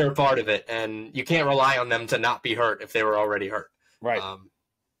 Injuries are a part of it, and you can't rely on them to not be hurt if they were already hurt. Right.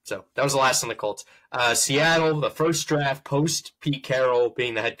 So that was the last on the Colts. Seattle, the first draft post Pete Carroll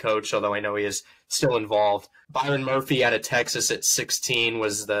being the head coach, although I know he is still involved. Byron Murphy out of Texas at 16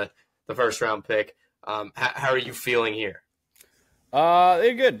 was the first round pick. How are you feeling here?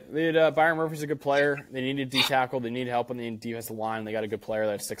 They're good. Byron Murphy's a good player. They needed D tackle. They need help on the defensive line. They got a good player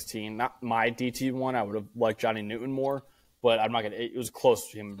that's 16. Not my DT one. I would have liked Johnny Newton more, but I'm not gonna. It was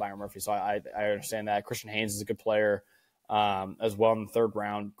close to him and Byron Murphy, so I understand that. Christian Haynes is a good player. As well in the third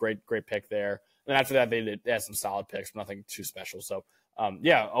round. Great pick there. And after that, they had some solid picks, but nothing too special. So,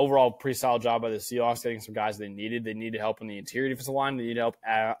 yeah, overall, pretty solid job by the Seahawks getting some guys they needed. They needed help on the interior defensive line. They needed help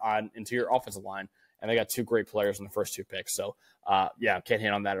on interior offensive line. And they got two great players in the first two picks. So, yeah, can't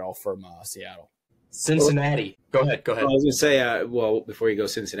hit on that at all from Seattle. Cincinnati. Go ahead. I was going to say, well, before you go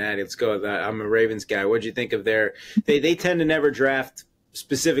Cincinnati, let's go with that. I'm a Ravens guy. What did you think of they tend to never draft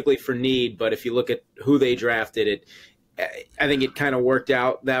specifically for need, but if you look at who they drafted, I think it kind of worked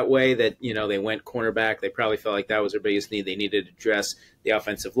out that way that, they went cornerback. They probably felt like that was their biggest need. They needed to address the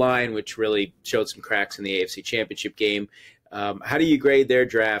offensive line, which really showed some cracks in the AFC Championship game. How do you grade their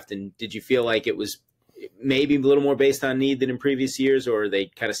draft? And did you feel like it was maybe a little more based on need than in previous years, or they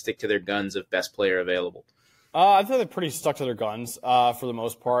kind of stick to their guns of best player available? I thought they pretty stuck to their guns for the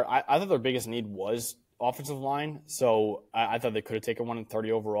most part. I thought their biggest need was offensive line. So I thought they could have taken one in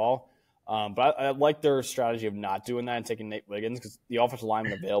 30 overall. But I like their strategy of not doing that and taking Nate Wiggins because the offensive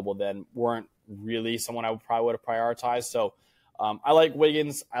linemen available then weren't really someone I probably would have prioritized. So I like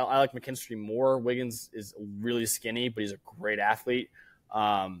Wiggins. I like McKinstry more. Wiggins is really skinny, but he's a great athlete.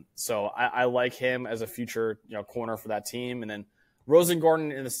 So I like him as a future corner for that team. And then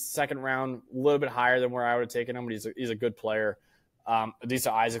Rosengarten in the second round, a little bit higher than where I would have taken him, but he's a good player.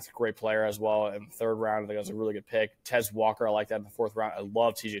 Adisa Isaac's a great player as well in the third round. I think that was a really good pick. Tez Walker, I like that in the fourth round. I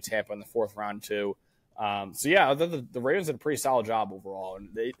love TJ Tampa in the fourth round too. So yeah, the Ravens did a pretty solid job overall, and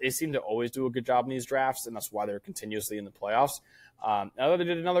they seem to always do a good job in these drafts, and that's why they're continuously in the playoffs. I thought they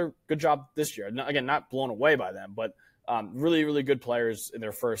did another good job this year. Again, not blown away by them, but really, really good players in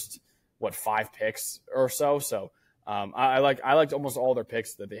their first 5 picks or so. So I liked almost all their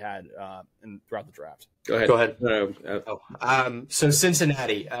picks that they had throughout the draft. Go ahead. So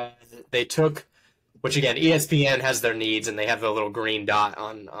Cincinnati, they took, which again, ESPN has their needs, and they have the little green dot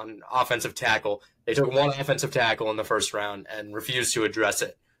on offensive tackle. They took one offensive tackle in the first round and refused to address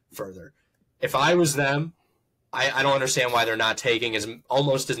it further. If I was them, I don't understand why they're not taking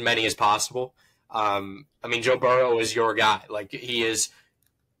almost as many as possible. Joe Burrow is your guy. Like, he is,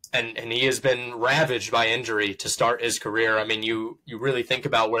 and he has been ravaged by injury to start his career. I mean, you really think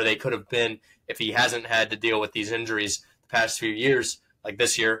about where they could have been if he hasn't had to deal with these injuries the past few years. Like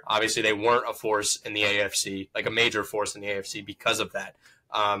this year, obviously they weren't a force in the AFC, like a major force in the AFC because of that.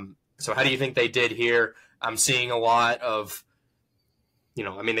 So how do you think they did here? I'm seeing a lot of,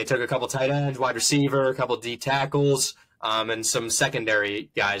 they took a couple tight ends, wide receiver, a couple D tackles, and some secondary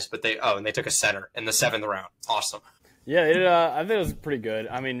guys, but they took a center in the 7th round. Awesome. Yeah, they did, I think it was pretty good.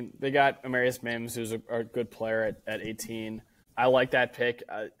 I mean, they got Amarius Mims, who's a good player at 18. I like that pick.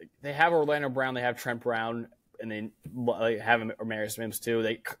 They have Orlando Brown, they have Trent Brown, and they have Amarius Mims too.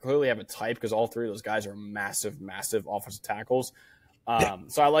 They clearly have a type because all three of those guys are massive, massive offensive tackles.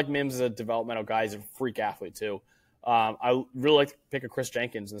 So I like Mims as a developmental guy. He's a freak athlete too. I really like to pick a Chris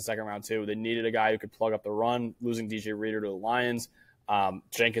Jenkins in the second round too. They needed a guy who could plug up the run, losing DJ Reader to the Lions.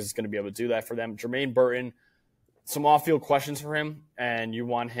 Jenkins is going to be able to do that for them. Jermaine Burton, some off-field questions for him, and you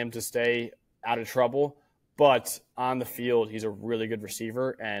want him to stay out of trouble. But on the field, he's a really good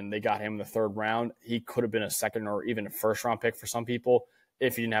receiver, and they got him in the 3rd round. He could have been a 2nd or even a 1st-round pick for some people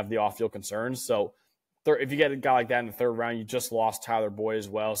if he didn't have the off-field concerns. So if you get a guy like that in the 3rd round, you just lost Tyler Boyd as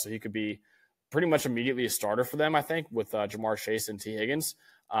well, so he could be pretty much immediately a starter for them, I think, with Jamar Chase and T. Higgins.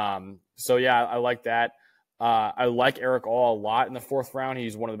 So, yeah, I like that. I like Eric All a lot in the 4th round.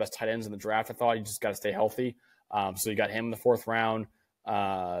 He's one of the best tight ends in the draft. I thought you just got to stay healthy. So you got him in the 4th round.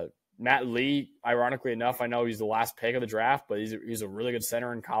 Matt Lee, ironically enough, I know he's the last pick of the draft, but he's a really good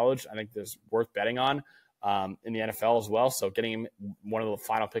center in college. I think there's worth betting on in the NFL as well. So getting him one of the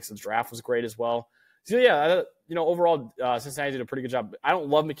final picks of the draft was great as well. So yeah, overall, Cincinnati did a pretty good job. I don't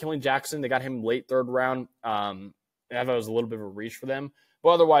love McKinley Jackson. They got him late 3rd round. And I thought it was a little bit of a reach for them. But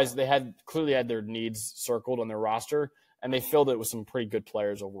otherwise, they clearly had their needs circled on their roster, and they filled it with some pretty good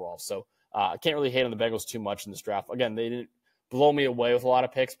players overall. So I can't really hate on the Bengals too much in this draft. Again, they didn't blow me away with a lot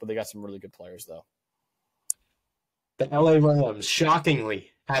of picks, but they got some really good players, though. The LA Rams,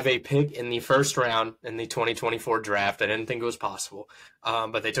 shockingly, have a pick in the 1st round in the 2024 draft. I didn't think it was possible.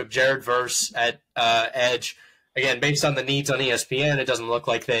 But they took Jared Verse at edge. Again, based on the needs on ESPN, it doesn't look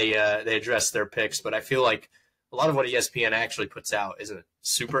like they addressed their picks, but I feel like a lot of what ESPN actually puts out isn't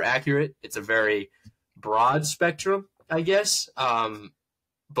super accurate. It's a very broad spectrum, I guess.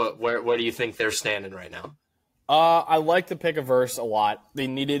 But where do you think they're standing right now? I like the pick of Verse a lot.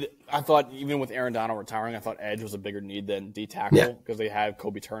 I thought even with Aaron Donald retiring, I thought edge was a bigger need than D tackle because they had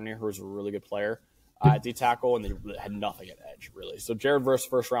Kobe Turner, who was a really good player at D tackle, and they had nothing at edge really. So Jared Verse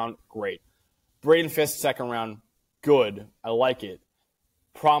 1st round, great. Braden Fisk 2nd round, good. I like it.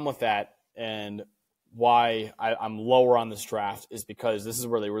 Problem with that, and why I'm lower on this draft, is because this is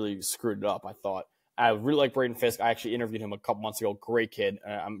where they really screwed it up. I thought I really like Braden Fisk. I actually interviewed him a couple months ago. Great kid.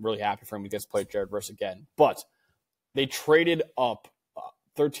 I'm really happy for him. He gets to play Jared Verse again, but they traded up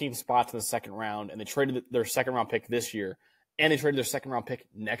 13 spots in the 2nd round, and they traded their 2nd round pick this year, and they traded their 2nd round pick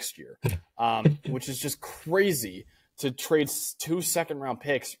next year, which is just crazy to trade 2 2nd round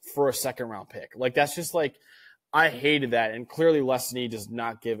picks for a 2nd round pick. Like, that's just like, I hated that. And clearly Les Snead does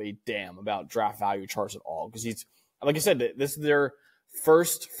not give a damn about draft value charts at all. Because he's, like I said, this is their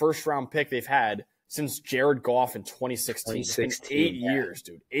first round pick they've had since Jared Goff in 2016. It's been 8 years,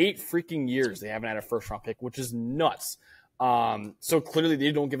 dude. 8 freaking years they haven't had a 1st round pick, which is nuts. So clearly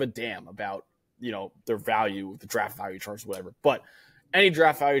they don't give a damn about, their value, the draft value charts, whatever. But any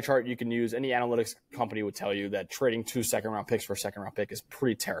draft value chart you can use, any analytics company would tell you that trading 2 2nd round picks for a 2nd round pick is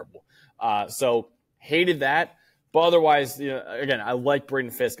pretty terrible. So hated that. But otherwise, again, I like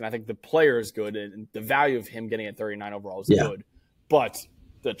Braden Fisk, and I think the player is good, and the value of him getting at 39 overall is good. But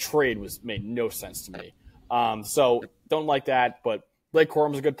the trade made no sense to me. So don't like that. But Blake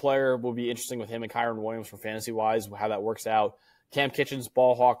Corum's a good player. Will be interesting with him and Kyron Williams for fantasy-wise, how that works out. Cam Kitchens,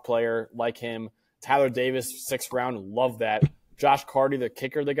 ball hawk player, like him. Tyler Davis, 6th round, love that. Josh Carty, the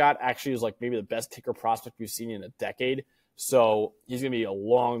kicker they got, actually is like maybe the best kicker prospect we've seen in a decade. So he's going to be a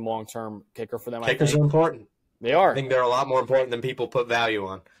long-term kicker for them. Kickers are important. They are. I think they're a lot more important than people put value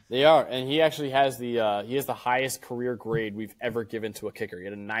on. They are, and he actually has the highest career grade we've ever given to a kicker. He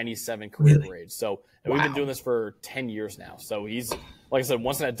had a 97 career grade. So we've been doing this for 10 years now. So he's, like I said,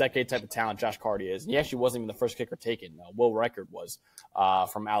 once in a decade type of talent. Josh Carty is. And he actually wasn't even the first kicker taken. Will Reichard was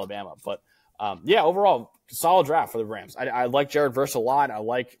from Alabama. But overall, solid draft for the Rams. I like Jared Verse a lot. I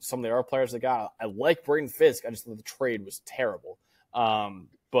like some of the other players they got. I like Braden Fisk. I just thought the trade was terrible.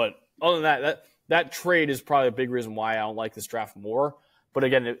 But other than that trade is probably a big reason why I don't like this draft more. But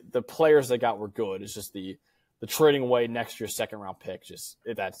again, the players they got were good. It's just the trading away next year's 2nd round pick.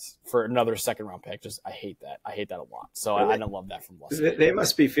 That's for another 2nd round pick. I hate that. I hate that a lot. So I don't love that from Les. They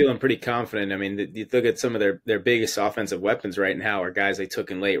must be feeling pretty confident. I mean, you look at some of their biggest offensive weapons right now are guys they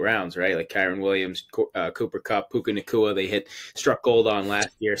took in late rounds, right? Like Kyron Williams, Cooper Kupp, Puka Nacua. They struck gold on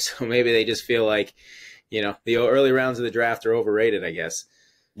last year. So maybe they just feel like, the early rounds of the draft are overrated, I guess.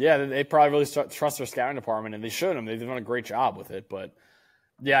 Yeah, they probably really trust their scouting department, and they should. They've done a great job with it, but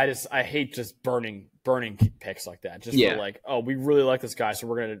yeah, I hate just burning picks like that. Just for like, oh, we really like this guy, so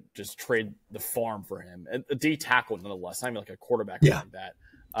we're gonna just trade the farm for him. A D tackle, nonetheless, not even like a quarterback like that.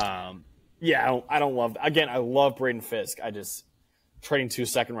 I don't love. Again, I love Braden Fisk. I just trading 2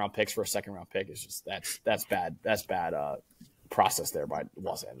 2nd round picks for a 2nd round pick is just that's bad. That's bad process there by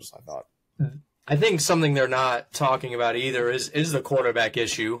Los Angeles, I thought. I think something they're not talking about either is the quarterback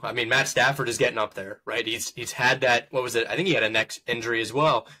issue. I mean, Matt Stafford is getting up there, right? He's had that. What was it? I think he had a neck injury as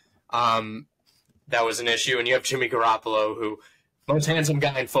well. That was an issue. And you have Jimmy Garoppolo, who most handsome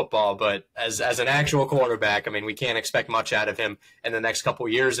guy in football, but as an actual quarterback, I mean, we can't expect much out of him in the next couple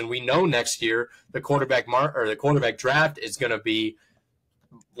of years. And we know next year the quarterback draft is going to be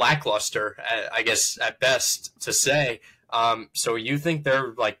lackluster, I guess at best to say. So you think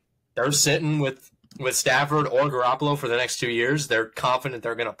they're sitting with Stafford or Garoppolo for the next 2 years? They're confident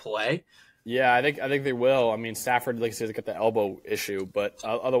they're going to play? Yeah, I think they will. I mean, Stafford, like I said, has got the elbow issue, but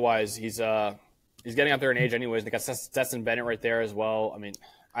otherwise he's getting out there in age anyways. They got Stetson Bennett right there as well. I mean,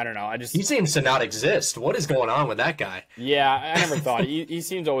 I don't know. He seems to not exist. What is going on with that guy? Yeah, I never thought he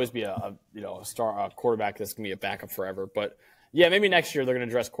seems to always be a quarterback that's gonna be a backup forever. But yeah, maybe next year they're gonna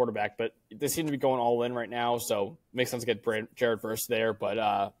address quarterback. But they seem to be going all in right now, so it makes sense to get Jared Verse there.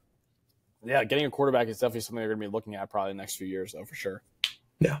 But yeah, getting a quarterback is definitely something they're gonna be looking at probably the next few years, though, for sure.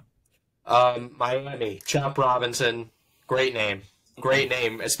 Yeah. Miami, Chop Robinson, great name,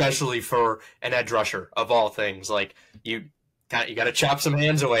 especially for an edge rusher of all things. Like you got to chop some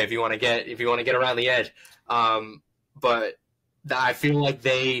hands away if you want to get around the edge. But I feel like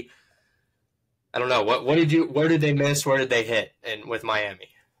I don't know where did they miss? Where did they hit? And with Miami,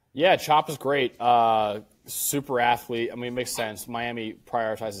 yeah, Chop is great. Super athlete. I mean, it makes sense. Miami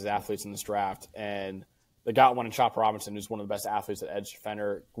prioritizes athletes in this draft, and they got one in Chop Robinson, who's one of the best athletes at edge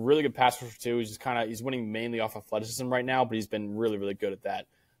defender. Really good pass rusher too. He's winning mainly off athleticism right now, but he's been really, really good at that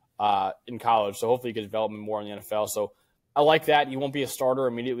in college. So hopefully he can develop more in the NFL. So I like that. He won't be a starter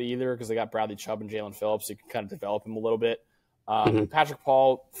immediately either because they got Bradley Chubb and Jalen Phillips. So you can kind of develop him a little bit. Patrick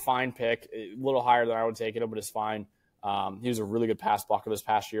Paul, fine pick, a little higher than I would take it, but it's fine. He was a really good pass blocker this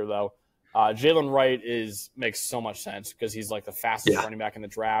past year, though. Jalen Wright makes so much sense because he's like the fastest running back in the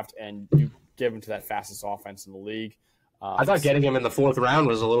draft, and you give him to that fastest offense in the league. I thought getting him in the 4th round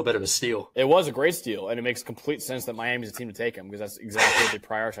was a little bit of a steal. It was a great steal, and it makes complete sense that Miami's a team to take him because that's exactly what they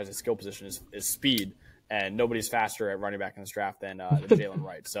prioritize at skill position is speed, and nobody's faster at running back in this draft than Jalen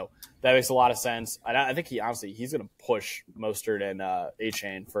Wright. So that makes a lot of sense. And I think he's going to push Mostert and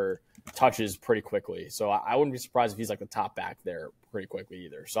A-Chain for touches pretty quickly. So I wouldn't be surprised if he's like the top back there pretty quickly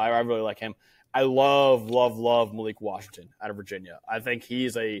either. So I really like him. I love Malik Washington out of Virginia. I think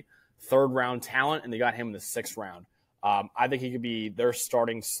he's a 3rd round talent, and they got him in the 6th round. I think he could be their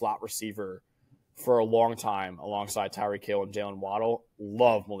starting slot receiver for a long time alongside Tyreek Hill and Jalen Waddle.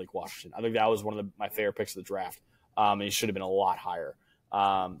 Love Malik Washington. I think that was one of my favorite picks of the draft. And he should have been a lot higher.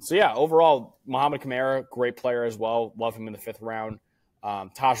 So yeah, overall, Muhammad Kamara, great player as well. Love him in the 5th round.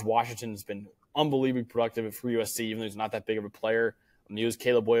 Taj Washington has been unbelievably productive for USC, even though he's not that big of a player. He was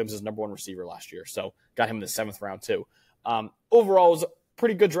Caleb Williams' number 1 receiver last year, so got him in the 7th round too. Overall, it was a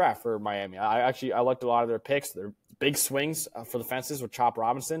pretty good draft for Miami. I liked a lot of their picks. They're big swings for the fences with Chop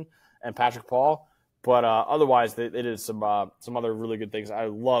Robinson and Patrick Paul, but otherwise they did some other really good things. I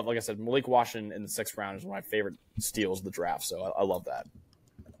love, like I said, Malik Washington in the 6th round is one of my favorite steals of the draft, so I love that.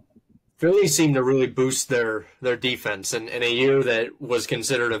 Philly seemed to really boost their defense in a year that was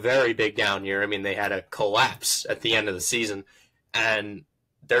considered a very big down year. I mean, they had a collapse at the end of the season, and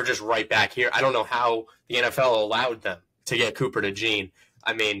they're just right back here. I don't know how the NFL allowed them to get Cooper DeJean.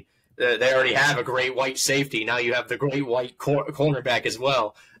 I mean, they already have a great white safety. Now you have the great white cornerback as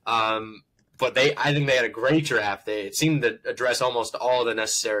well. But I think they had a great draft. They seemed to address almost all the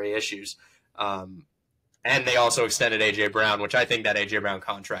necessary issues. And they also extended A.J. Brown, which I think that A.J. Brown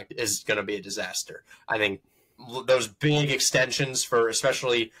contract is going to be a disaster. I think those big extensions for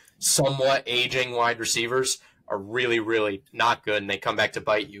especially somewhat aging wide receivers are really, really not good, and they come back to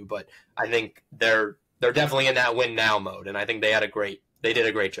bite you. But I think they're definitely in that win now mode, and I think they did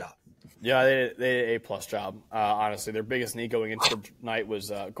a great job. Yeah, they did an A+ job. Honestly, their biggest need going into the night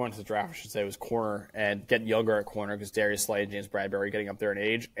was going to the draft. I should say was corner and getting younger at corner because Darius Slay and James Bradbury getting up there in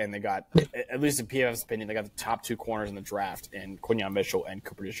age, and they got, at least in PFF's opinion, they got the top 2 corners in the draft in Quinyon Mitchell and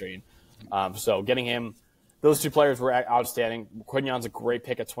Cooper DeJean. So getting him, those 2 players were outstanding. Quinyon's a great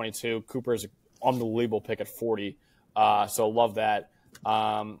pick at 22. Cooper is an unbelievable pick at 40. So love that.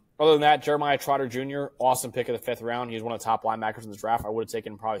 Other than that, Jeremiah Trotter Jr., awesome pick of the 5th round. He's one of the top linebackers in the draft. I would have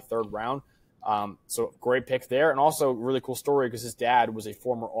taken him probably 3rd round. So great pick there. And also really cool story because his dad was a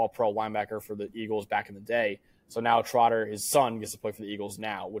former All-Pro linebacker for the Eagles back in the day. So now Trotter, his son, gets to play for the Eagles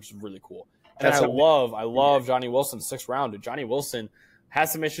now, which is really cool. And I love Johnny Wilson, 6th round. Dude, Johnny Wilson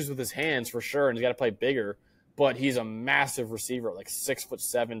has some issues with his hands for sure, and he's got to play bigger. But he's a massive receiver, like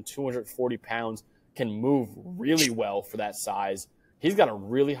 6'7", 240 pounds, can move really well for that size. He's got a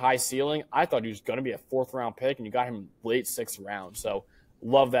really high ceiling. I thought he was going to be a 4th round pick, and you got him late 6th round. So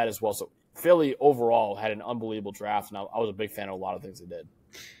love that as well. So Philly overall had an unbelievable draft, and I was a big fan of a lot of things they did.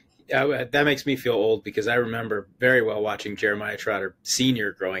 Yeah, that makes me feel old because I remember very well watching Jeremiah Trotter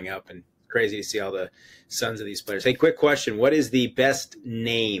Sr. growing up, and crazy to see all the sons of these players. Hey, quick question. What is the best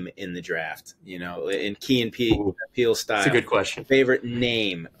name in the draft, in Key and Peele style? That's a good question. Favorite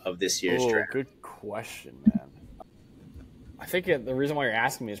name of this year's draft? Good question, man. I think the reason why you're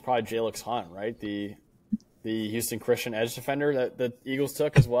asking me is probably Jalix Hunt, right? The Houston Christian edge defender that the Eagles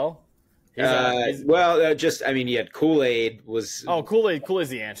took as well. You had Kool-Aid was. Oh, Kool-Aid's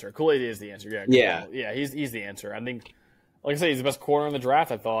the answer. Kool-Aid is the answer. Yeah. He's the answer. I think, like I say, he's the best corner in the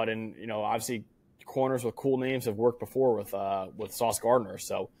draft, I thought, and obviously corners with cool names have worked before with Sauce Gardner.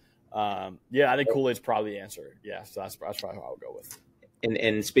 So, I think Kool-Aid's probably the answer. Yeah, so that's probably how I'll go with.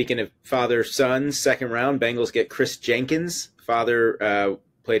 And speaking of father-son, second round, Bengals get Chris Jenkins. Father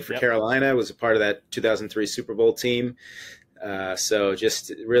played for Carolina, was a part of that 2003 Super Bowl team. So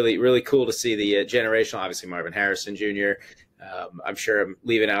just really, really cool to see the generational, obviously Marvin Harrison Jr. I'm sure I'm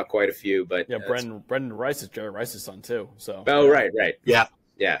leaving out quite a few, but Brendan Rice is Jerry Rice's son too. So right. Yeah.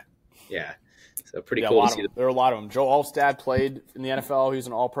 So pretty cool to see. There are a lot of them. Joe Alstad played in the NFL. He was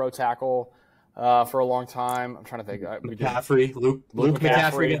an All-Pro tackle for a long time. I'm trying to think. McCaffrey, Luke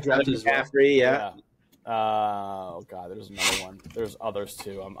McCaffrey got drafted as well. Yeah. Oh God, there's another one. There's others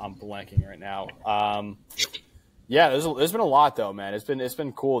too. I'm blanking right now. There's been a lot though, man. It's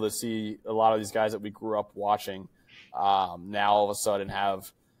been cool to see a lot of these guys that we grew up watching now all of a sudden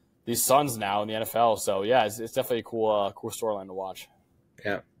have these sons now in the NFL. So yeah, it's definitely a cool storyline to watch.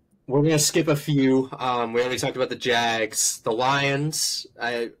 Yeah. We're gonna skip a few. We already talked about the Jags, the Lions.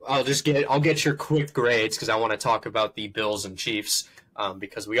 I'll get your quick grades because I want to talk about the Bills and Chiefs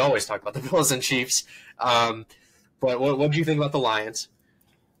because we always talk about the Bills and Chiefs. But what do you think about the Lions?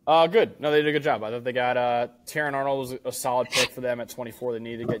 Good. No, they did a good job. I thought they got Taron Arnold was a solid pick for them at 24. They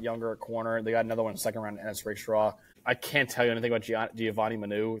needed to get younger at corner. They got another one in the second round, Ennis Rakestraw. I can't tell you anything about Giovanni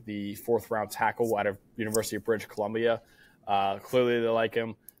Manu, the fourth-round tackle out of University of British Columbia. Clearly they like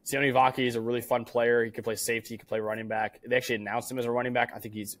him. Sione Vaki is a really fun player. He can play safety. He can play running back. They actually announced him as a running back. I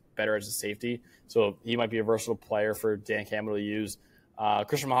think he's better as a safety. So he might be a versatile player for Dan Campbell to use.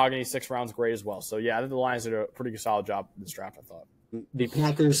 Christian Mahogany, 6 rounds, great as well. So, yeah, I think the Lions did a pretty solid job in this draft, I thought. The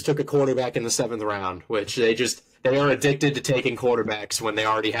Packers took a quarterback in the 7th round, which they are addicted to taking quarterbacks when they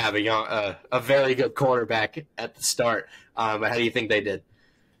already have a very good quarterback at the start. But how do you think they did?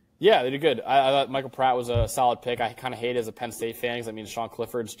 Yeah, they did good. I thought Michael Pratt was a solid pick. I kind of hate it as a Penn State fan because, I mean, Sean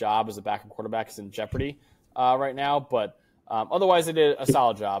Clifford's job as a backup quarterback is in jeopardy right now. But otherwise, they did a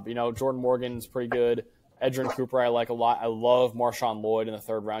solid job. You know, Jordan Morgan's pretty good. Edgerrin Cooper I like a lot. I love Marshawn Lloyd in the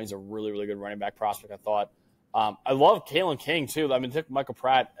 3rd round. He's a really, really good running back prospect, I thought. I love Kalen King, too. I mean, took Michael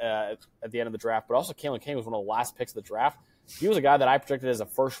Pratt at the end of the draft, but also Kalen King was one of the last picks of the draft. He was a guy that I projected as a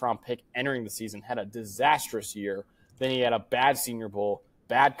first-round pick entering the season, had a disastrous year. Then he had a bad Senior Bowl,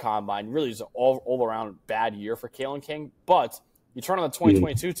 bad combine, really just an all-around bad year for Kalen King. But you turn on the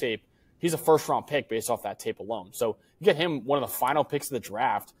 2022 tape, he's a first-round pick based off that tape alone. So you get him one of the final picks of the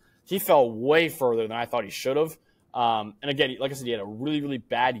draft. He fell way further than I thought he should have. And again, like I said, he had a really, really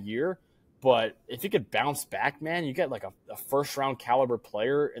bad year. But if he could bounce back, man, you get like a first-round caliber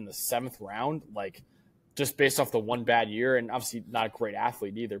player in the 7th round, like just based off the one bad year, and obviously not a great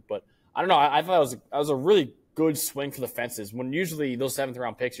athlete either. But I don't know. I thought it was a really good swing for the fences. When usually those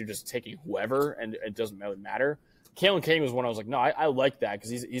 7th-round picks, you're just taking whoever, and it doesn't really matter. Kalen King was one I was like, no, I like that because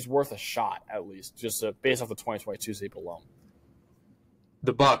he's worth a shot at least, just based off the 2022 tape alone.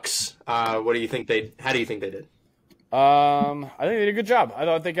 The Bucks. How do you think they did? I think they did a good job. I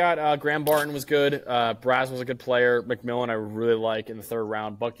thought they got Graham Barton was good. Braz was a good player. McMillan I really like in the 3rd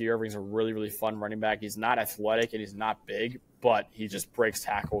round. Bucky Irving's a really, really fun running back. He's not athletic and he's not big, but he just breaks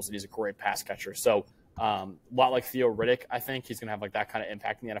tackles and he's a great pass catcher. So a lot like Theo Riddick, I think he's going to have like that kind of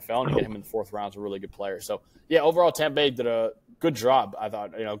impact in the NFL, and you get him in the 4th round is a really good player. So yeah, overall Tampa Bay did a good job. I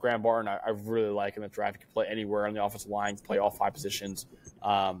thought, Graham Barton I really like in the draft. He can play anywhere on the offensive line, play all 5 positions.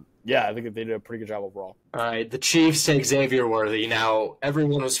 I think they did a pretty good job overall. All right, the Chiefs take Xavier Worthy. Now,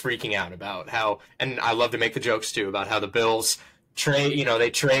 everyone was freaking out about how, and I love to make the jokes too, about how the Bills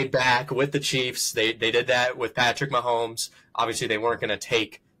trade back with the Chiefs. They did that with Patrick Mahomes. Obviously, they weren't going to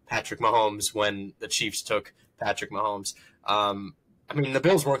take Patrick Mahomes when the Chiefs took Patrick Mahomes. The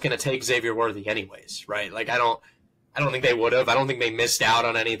Bills weren't going to take Xavier Worthy anyways, right? Like, I don't think they would have. I don't think they missed out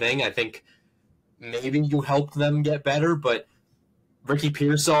on anything. I think maybe you helped them get better, but Ricky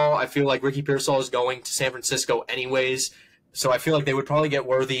Pearsall, I feel like Ricky Pearsall is going to San Francisco anyways, so I feel like they would probably get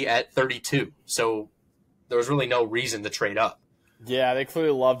Worthy at 32. So there was really no reason to trade up. Yeah, they clearly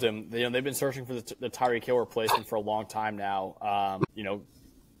loved him. They've been searching for the Tyreek Hill replacement for a long time now.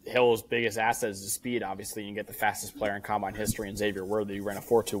 Hill's biggest asset is his speed, obviously. You can get the fastest player in combine history in Xavier Worthy. He ran a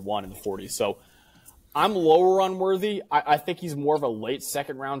 4.21 in the 40. So I'm lower on Worthy. I think he's more of a late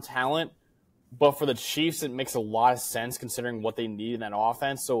 2nd-round talent. But for the Chiefs, it makes a lot of sense considering what they need in that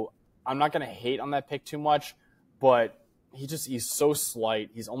offense. So I'm not going to hate on that pick too much, but he's so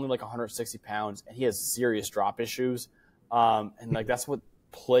slight. He's only like 160 pounds, and he has serious drop issues. And like that's what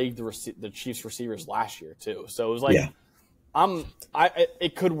plagued the Chiefs receivers last year too. So it was like,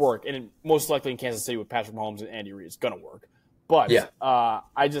 it could work, and most likely in Kansas City with Patrick Mahomes and Andy Reid, it's going to work. But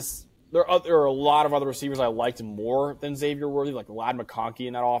there are a lot of other receivers I liked more than Xavier Worthy, like Ladd McConkey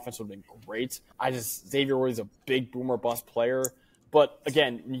in that offense would have been great. Xavier Worthy's a big boomer bust player. But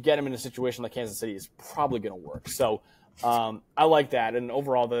again, you get him in a situation like Kansas City, it's probably going to work. So I like that. And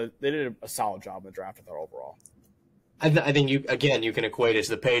overall, they did a solid job in the draft, I thought, overall. I think you can equate it to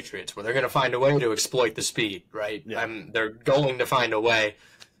the Patriots, where they're going to find a way to exploit the speed, right? Yeah. They're going to find a way.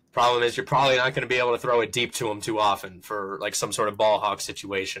 Problem is, you're probably not going to be able to throw it deep to them too often for like some sort of ball hawk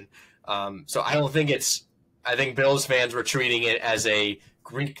situation. So I don't think I think Bills fans were treating it as a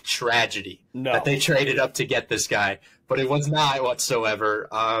Greek tragedy that they traded up to get this guy, but it was not whatsoever.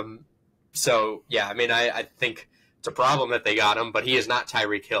 So yeah, I mean, I think it's a problem that they got him, but he is not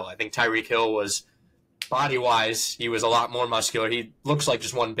Tyreek Hill. I think Tyreek Hill was, body-wise, he was a lot more muscular. He looks like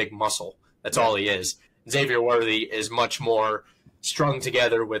just one big muscle. That's all he is. Xavier Worthy is much more strung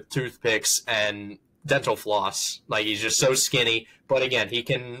together with toothpicks and dental floss. Like, he's just so skinny. But again, he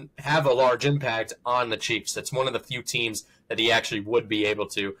can have a large impact on the Chiefs. That's one of the few teams that he actually would be able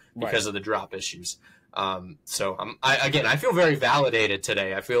to because of the drop issues. So I feel very validated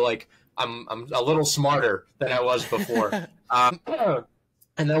today. I feel like I'm a little smarter than I was before.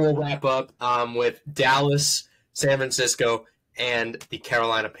 And then we'll wrap up with Dallas, San Francisco, and the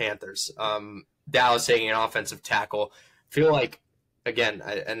Carolina Panthers. Dallas taking an offensive tackle. Feel like, again,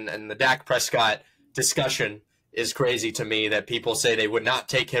 and the Dak Prescott discussion is crazy to me that people say they would not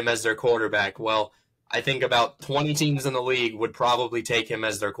take him as their quarterback. Well, I think about 20 teams in the league would probably take him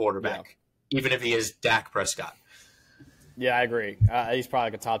as their quarterback, even if he is Dak Prescott. Yeah, I agree. He's probably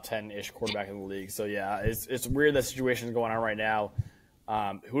like a top 10-ish quarterback in the league. So, yeah, it's weird that situation is going on right now.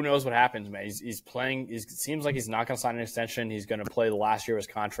 Who knows what happens, man? He's playing. It seems like he's not going to sign an extension. He's going to play the last year of his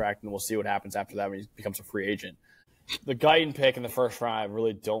contract, and we'll see what happens after that when he becomes a free agent. The Guyton pick in the first round, I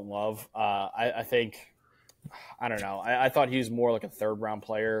really don't love. I think, I don't know. I thought he was more like a third-round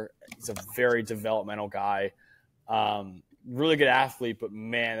player. He's a very developmental guy. Really good athlete, but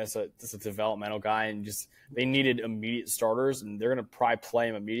man, that's a developmental guy, and just they needed immediate starters, and they're going to probably play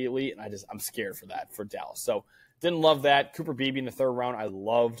him immediately, and I'm scared for that for Dallas. So didn't love that. Cooper Beebe in the third round, I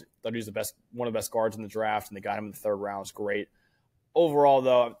loved. Thought he was one of the best guards in the draft, and they got him in the third round. It's great. Overall,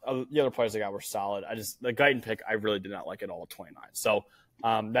 though, the other players they got were solid. The Guyton pick, I really did not like at all at 29. So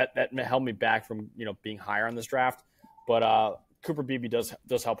that held me back from being higher on this draft. But Cooper Beebe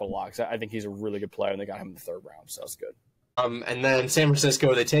does help a lot, because I think he's a really good player, and they got him in the third round, so that's good. And then San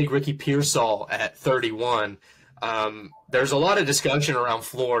Francisco, they take Ricky Pearsall at 31. There's a lot of discussion around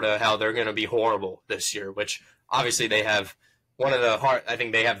Florida, how they're going to be horrible this year, which obviously they have I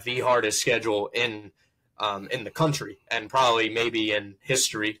think they have the hardest schedule in the country, and probably maybe in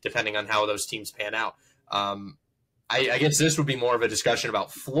history, depending on how those teams pan out. I guess this would be more of a discussion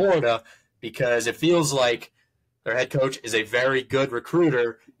about Florida, because it feels like their head coach is a very good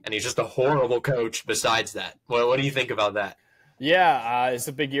recruiter, and he's just a horrible coach besides that. What do you think about that? Yeah, it's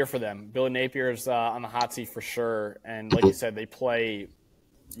a big year for them. Billy Napier's on the hot seat for sure. And like you said, they play,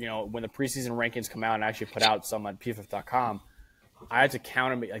 when the preseason rankings come out, and I actually put out some on pff.com, I had to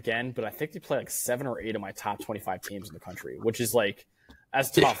count them again, but I think they play like 7 or 8 of my top 25 teams in the country, which is like, that's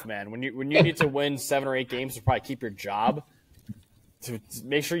tough, man. When you need to win 7 or 8 games to probably keep your job, to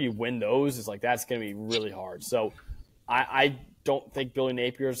make sure you win those is like, that's going to be really hard. So I don't think Billy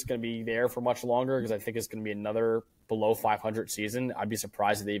Napier is going to be there for much longer, because I think it's going to be another below 500 season. I'd be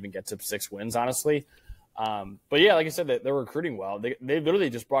surprised if they even get to 6 wins, honestly. But yeah, like I said, they're recruiting well. They literally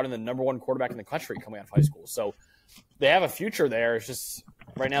just brought in the number 1 quarterback in the country coming out of high school. So they have a future there. It's just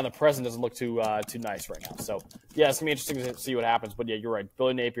right now the present doesn't look too nice right now. So yeah, it's gonna be interesting to see what happens. But yeah, you're right.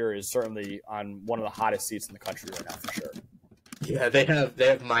 Billy Napier is certainly on one of the hottest seats in the country right now for sure. Yeah, they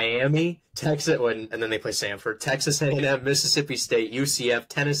have Miami, Texas, and then they play Samford, Texas A&M, Mississippi State, UCF,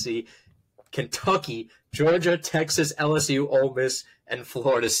 Tennessee, Kentucky, Georgia, Texas, LSU, Ole Miss, and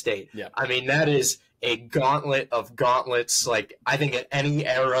Florida State. Yeah. I mean, that is a gauntlet of gauntlets. Like, I think at any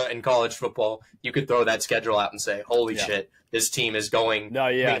era in college football, you could throw that schedule out and say, holy shit, this team is going. No,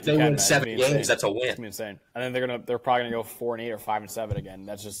 yeah. If they win 7 games, that's a win. It's insane. And then they're probably gonna go 4-8 or 5-7 again.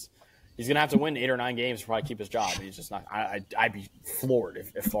 That's just, he's gonna have to win 8 or 9 games to probably keep his job. He's just not. I'd be floored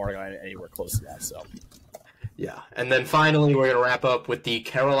if Florida got anywhere close to that. So. Yeah, and then finally we're gonna wrap up with the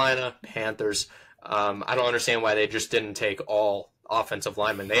Carolina Panthers. I don't understand why they just didn't take all offensive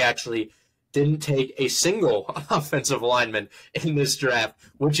linemen. They actually didn't take a single offensive lineman in this draft,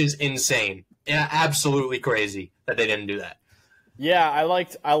 which is insane. Yeah, absolutely crazy that they didn't do that. Yeah, I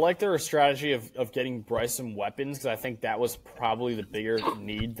liked their strategy of getting Bryce some weapons, because I think that was probably the bigger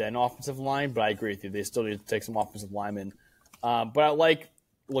need than offensive line. But I agree with you; they still need to take some offensive linemen. But I like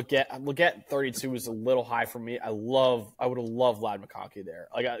Leggett 32 is a little high for me. I would have loved Ladd McConkey there.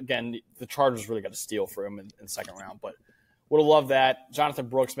 Like, again, the Chargers really got a steal for him in the second round, but would have loved that. Jonathan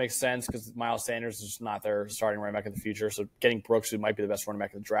Brooks makes sense because Miles Sanders is just not their starting running back in the future. So getting Brooks, who might be the best running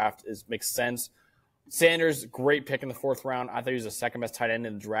back in the draft, makes sense. Sanders, great pick in the fourth round. I thought he was the second best tight end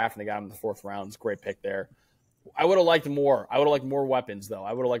in the draft, and they got him in the fourth round. It's a great pick there. I would have liked more. I would have liked more weapons, though.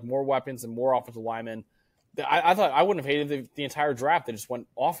 I would have liked more weapons and more offensive linemen. I thought I wouldn't have hated the entire draft. They just went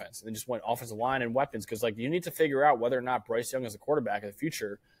offense. They just went offensive line and weapons because, like, you need to figure out whether or not Bryce Young is a quarterback in the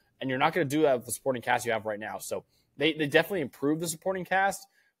future, and you're not going to do that with the supporting cast you have right now. So they definitely improved the supporting cast,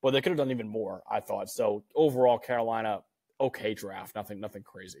 but they could have done even more, I thought. So overall, Carolina, okay draft, nothing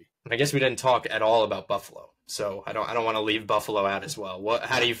crazy. I guess we didn't talk at all about Buffalo, so I don't want to leave Buffalo out as well.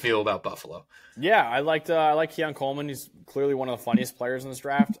 How do you feel about Buffalo? Yeah, I like Keon Coleman. He's clearly one of the funniest players in this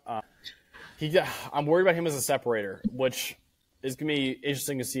draft. I'm worried about him as a separator, which is going to be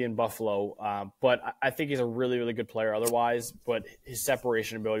interesting to see in Buffalo. But I think he's a really, really good player otherwise. But his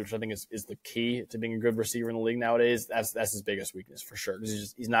separation ability, which I think is the key to being a good receiver in the league nowadays, that's his biggest weakness for sure.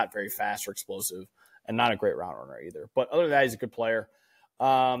 Because he's not very fast or explosive and not a great route runner either. But other than that, he's a good player.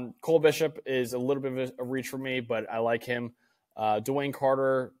 Cole Bishop is a little bit of a reach for me, but I like him. Dwayne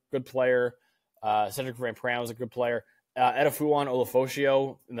Carter, good player. Cedric Van Pran was a good player. Edefuan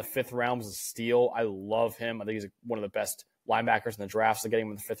Olafosio in the fifth round was a steal. I love him. I think he's one of the best linebackers in the draft, so getting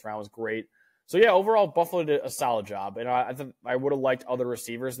him in the fifth round was great. So, yeah, overall, Buffalo did a solid job. And I think I would have liked other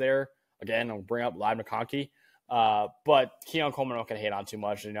receivers there. Again, I'll bring up Ladd McConkey. But Keon Coleman, I'm not going to hate on too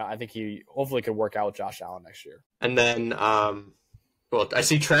much. I think he hopefully could work out with Josh Allen next year. And then, I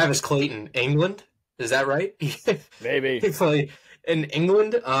see Travis Clayton, England. Is that right? Maybe. He played in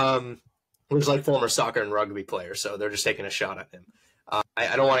England. Who's like former soccer and rugby player, so they're just taking a shot at him.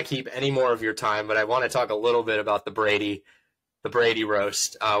 I don't want to keep any more of your time, but I want to talk a little bit about the Brady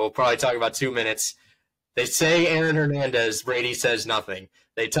roast. We'll probably talk about 2 minutes. They say Aaron Hernandez, Brady says nothing.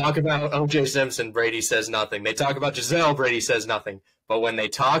 They talk about O.J. Simpson, Brady says nothing. They talk about Giselle, Brady says nothing. But when they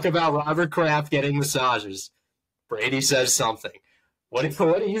talk about Robert Kraft getting massages, Brady says something. What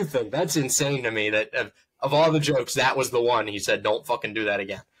do you think? That's insane to me that of all the jokes, that was the one he said, don't fucking do that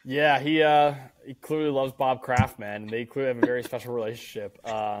again. Yeah, he clearly loves Bob Kraft, man. They clearly have a very special relationship.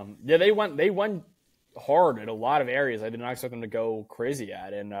 They went hard in a lot of areas I did not expect them to go crazy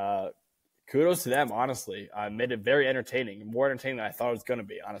at, and kudos to them, honestly. Made it very entertaining, more entertaining than I thought it was going to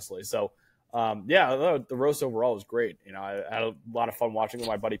be, honestly. So, the roast overall was great. I had a lot of fun watching with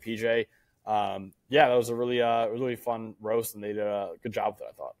my buddy PJ. That was a really fun roast, and they did a good job with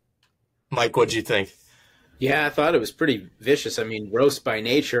it, I thought. Mike, what'd you think? Yeah, I thought it was pretty vicious. I mean, roasts by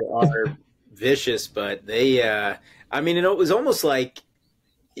nature are vicious, but they, it was almost like,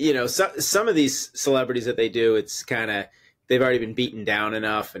 some of these celebrities that they do, it's kind of, they've already been beaten down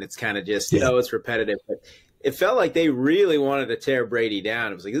enough, and it's kind of just, it's repetitive. But it felt like they really wanted to tear Brady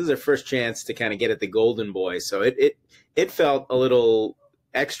down. It was like, this is their first chance to kind of get at the golden boy. So it felt a little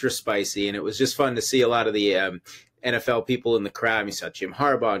extra spicy, and it was just fun to see a lot of the NFL people in the crowd. You saw Jim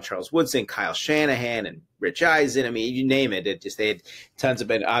Harbaugh and Charles Woodson, Kyle Shanahan, and Rich Eisen. I mean, you name it. They had tons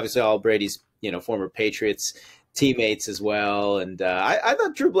of, obviously all Brady's, former Patriots teammates as well. And I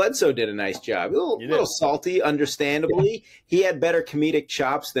thought Drew Bledsoe did a nice job. A little salty, understandably. He had better comedic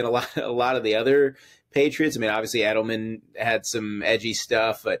chops than a lot of the other Patriots. I mean, obviously Edelman had some edgy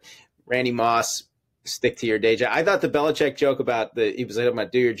stuff, but Randy Moss, stick to your day job. I thought the Belichick joke he was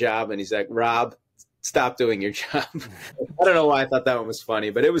like, do your job, and he's like, Rob, stop doing your job. I don't know why I thought that one was funny,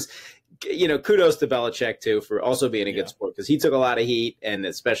 but it was, kudos to Belichick too for also being a good sport, because he took a lot of heat, and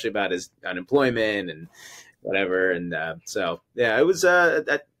especially about his unemployment and whatever. And it was.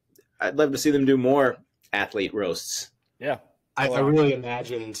 I'd love to see them do more athlete roasts. Yeah, I really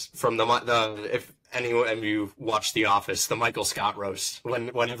imagined from the if anyone of you watched The Office, the Michael Scott roast,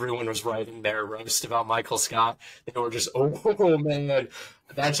 when everyone was writing their roast about Michael Scott, they were just, oh man,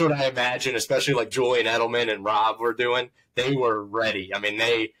 that's what I imagine, especially like Julian Edelman and Rob were doing. They were ready. I mean,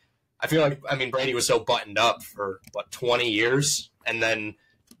 I feel like, Brady was so buttoned up for 20 years, and then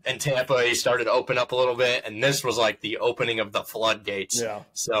in Tampa he started to open up a little bit, and this was like the opening of the floodgates. Yeah.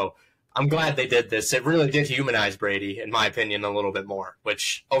 So I'm glad they did this. It really did humanize Brady, in my opinion, a little bit more,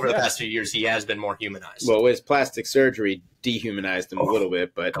 which over the past few years, he has been more humanized. Well, his plastic surgery dehumanized him a little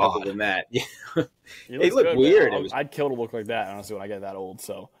bit, but other than that, he looked weird. I'd kill to look like that, honestly, when I get that old.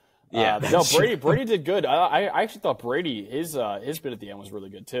 So, yeah. Brady did good. I actually thought Brady, his bit at the end was really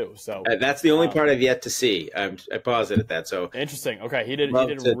good, too. So that's the only part I've yet to see. I paused it at that. So interesting. Okay, he did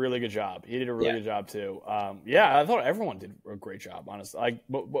a really good job. He did a really good job, too. I thought everyone did a great job, honestly.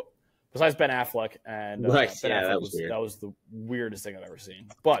 besides Ben Affleck, and Right, Ben yeah, Affleck that was weird. was the weirdest thing I've ever seen.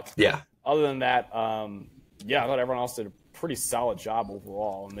 But Yeah. other than that, yeah, I thought everyone else did a pretty solid job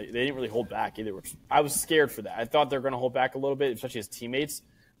overall, and they didn't really hold back either. Which I was scared for that. I thought they were going to hold back a little bit, especially his teammates.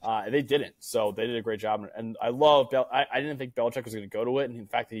 They didn't, so they did a great job. And I love I didn't think Belichick was going to go to it, and in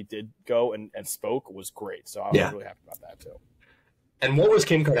fact that he did go and spoke was great. So I was really happy about that too. And what was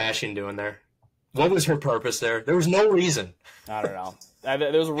Kim Kardashian doing there? What was her purpose there? There was no reason. I don't know.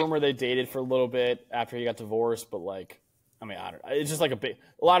 There was a rumor they dated for a little bit after he got divorced, but like, I mean, I don't. It's just like a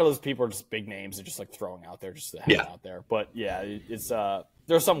lot of those people are just big names and just like throwing out there just to have it out there. But yeah, it's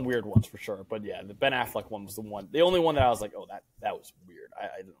there's some weird ones for sure. But yeah, the Ben Affleck one was the only one that I was like, oh, that was weird.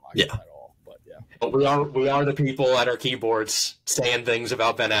 I didn't like it at all. But yeah. But we are the people at our keyboards saying things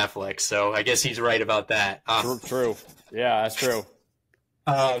about Ben Affleck, so I guess he's right about that. True. Yeah, that's true.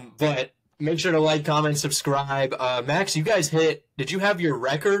 But make sure to like, comment, subscribe. Max, you guys did you have your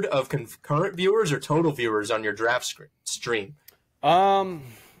record of concurrent viewers or total viewers on your draft stream? What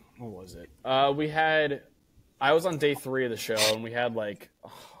was it? I was on day 3 of the show, and we had like,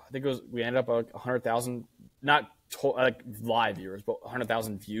 we ended up at like 100,000, not like live viewers, but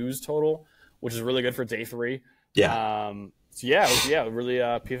 100,000 views total, which is really good for day 3. Yeah. So yeah, it was really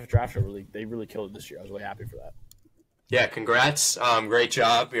PFF draft show. They really killed it this year. I was really happy for that. Yeah, congrats. Great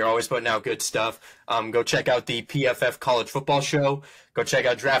job. You're always putting out good stuff. Go check out the PFF College Football Show. Go check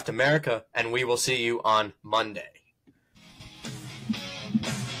out Draft America, and we will see you on Monday.